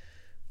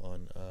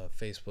on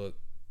Facebook,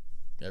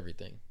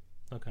 everything.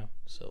 Okay.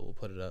 So we'll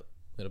put it up.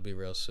 It'll be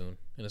real soon,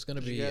 and it's gonna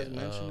Did be. you guys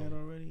mention that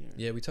already? Or?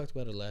 Yeah, we talked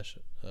about it last.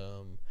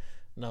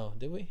 No,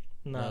 did we?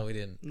 No. we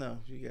didn't. No,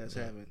 you guys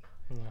haven't.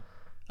 No.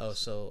 Oh,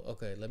 so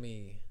okay. Let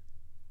me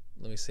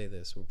say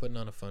this. We're putting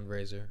on a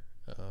fundraiser,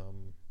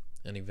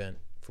 an event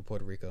for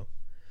Puerto Rico.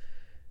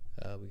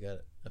 We got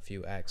a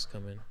few acts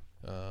coming,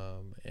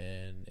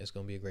 and it's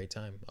gonna be a great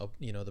time.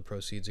 The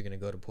proceeds are gonna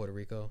go to Puerto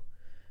Rico.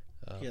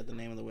 You got the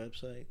name of the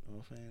website,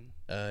 offhand?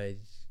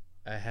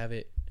 I have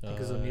it. I think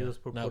it's Unidos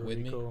por not Puerto with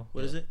Rico. me.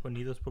 What is it?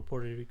 Unidos por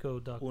Puerto Rico.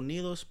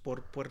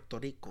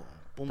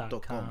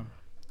 Unidosporpuertorico.com.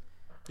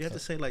 You have to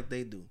say like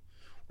they do.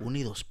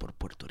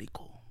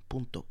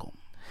 Unidosporpuertorico.com.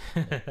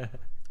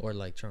 Or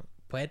like Trump.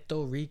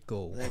 Puerto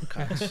Rico. That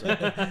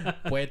cocksucker.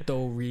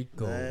 Puerto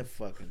Rico. That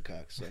fucking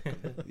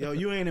cocksucker. Yo,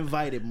 you ain't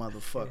invited,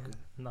 motherfucker.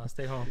 No,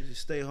 stay home. You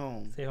just stay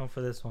home. Stay home for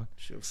this one.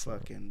 It's your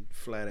fucking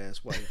flat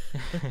ass wife.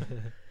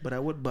 But I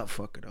would butt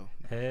fuck her though.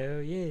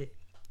 Hell yeah.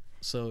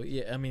 So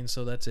yeah, I mean,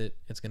 so that's it.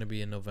 It's gonna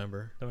be in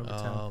November. November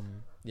 10th.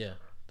 Yeah,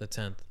 the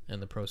 10th, and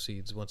the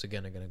proceeds once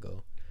again are gonna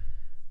go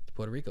to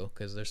Puerto Rico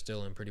because they're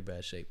still in pretty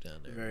bad shape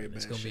down there. Very And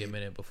it's bad gonna be a shape.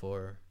 minute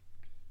before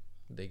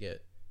they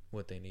get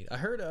what they need. I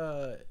heard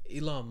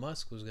Elon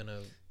Musk was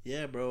gonna.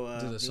 Yeah, bro.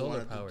 Do the he solar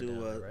wanted power to do,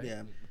 down there, right?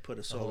 Yeah, put a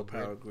The solar whole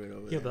power grid. grid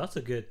over Yeah, there. but that's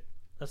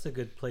a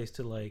good place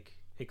to like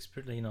To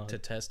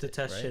test it,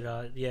 test right? shit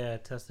out. Yeah,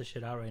 test the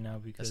shit out right now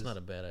because That's not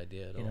a bad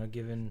idea at all. you know,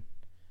 given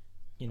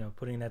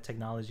putting that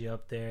technology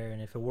up there, and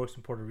if it works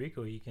in Puerto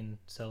Rico, you can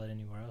sell it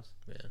anywhere else.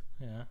 Yeah.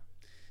 Yeah.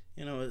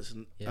 You know, it's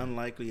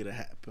unlikely to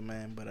happen,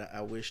 man. But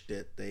I wish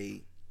that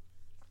they,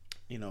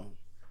 I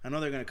know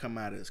they're gonna come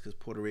out of this because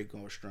Puerto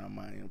Rico are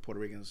strong-minded. Puerto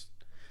Ricans,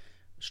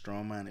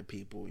 strong-minded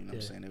people. You know what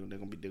I'm saying? They're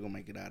gonna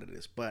make it out of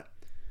this. But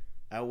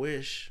I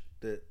wish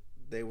that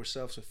they were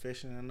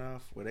self-sufficient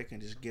enough where they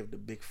can just give the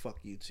big fuck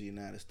you to the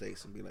United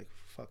States and be like,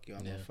 fuck y'all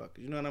motherfuckers.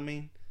 You know what I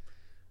mean?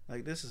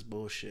 Like, this is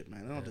bullshit,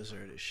 man. They don't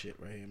deserve this shit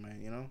right here, man.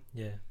 You know?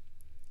 Yeah.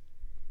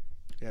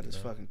 Got this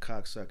fucking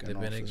cocksucker in They've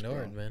been office,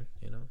 ignored, bro. man.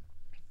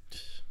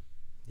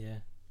 Yeah.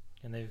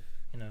 And they've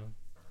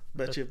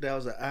Bet you if that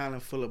was an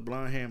island full of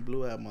blonde hair and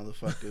blue eyed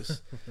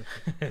motherfuckers,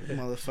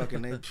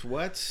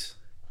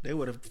 they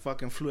would have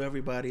fucking flew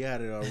everybody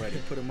out of it already.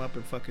 Put them up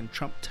in fucking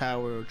Trump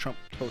Tower or Trump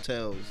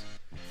hotels,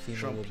 FEMA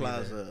Trump will be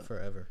Plaza. there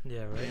forever.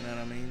 yeah, right. You know what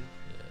I mean?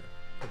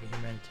 Fucking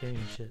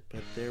humanitarian shit.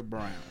 But they're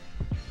brown.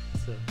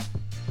 So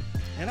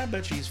And I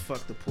bet you he's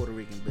fucked a Puerto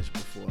Rican bitch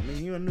before. I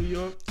mean, you in New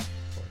York,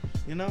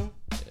 you know?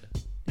 Yeah.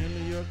 You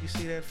in New York, you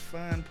see that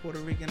fine Puerto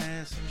Rican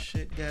ass and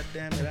shit. God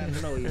damn it, I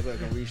know he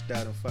fucking reached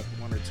out and fucked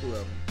one or two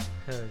of them.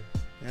 hell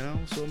You know?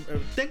 So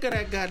think of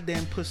that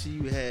goddamn pussy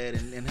you had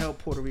and help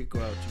Puerto Rico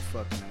out, you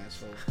fucking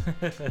asshole.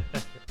 yeah.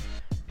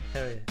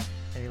 Hell yeah.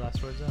 Any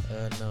last words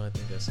though? No, I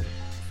think that's it.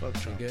 Fuck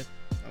You Trump. good?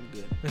 I'm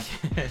good.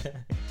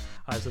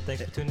 Alright, so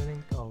thanks for tuning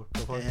in. Oh,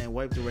 go for it. And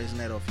wipe the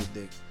raisinette off your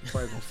dick. You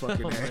probably gonna fuck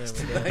your Oh, man, ass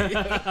we tonight.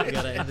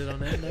 gotta end it on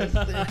that note.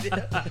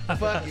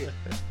 Fuck it.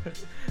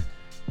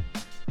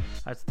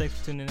 Alright, so thanks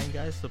for tuning in,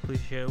 guys. So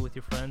please share it with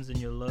your friends, and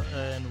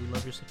and we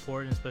love your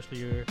support, and especially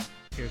your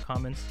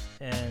comments,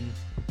 and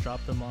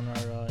drop them on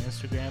our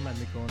Instagram at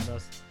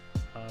microondas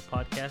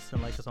podcast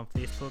and like us on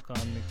Facebook on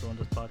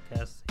Microondas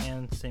Podcast,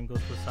 and same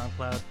goes for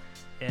SoundCloud.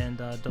 And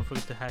don't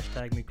forget to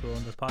hashtag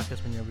Microondas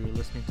Podcast whenever you're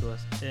listening to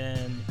us.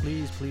 And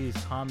please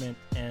comment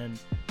and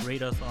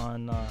rate us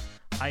on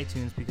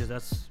iTunes, because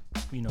that's,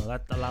 you know,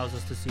 that allows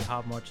us to see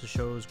how much the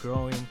show is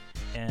growing,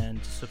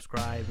 and to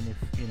subscribe, and if,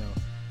 you know,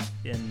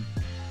 and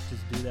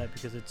just do that,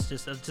 because it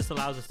just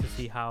allows us to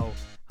see how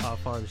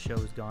far the show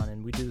has gone,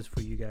 and we do this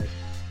for you guys.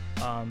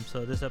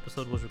 So this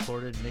episode was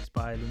recorded and mixed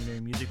by Luminary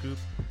Music Group.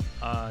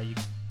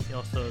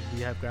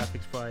 We have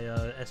graphics by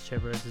S.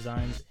 Cheverez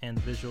Designs, and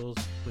the visuals,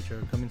 which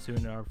are coming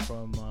soon, are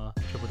from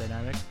Triple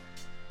Dynamics.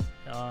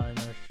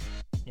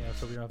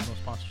 So we don't have no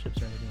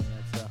sponsorships or anything.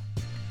 That's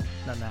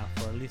not now,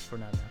 at least for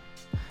not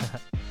now.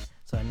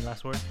 So any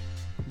last words?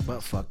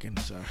 But fucking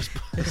is our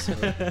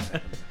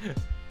sponsor.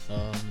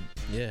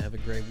 Yeah, have a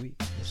great week.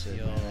 We'll see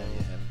y'all Have a good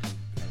week.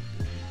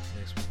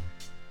 next week.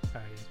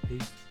 All right, guys,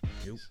 peace.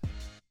 Peace.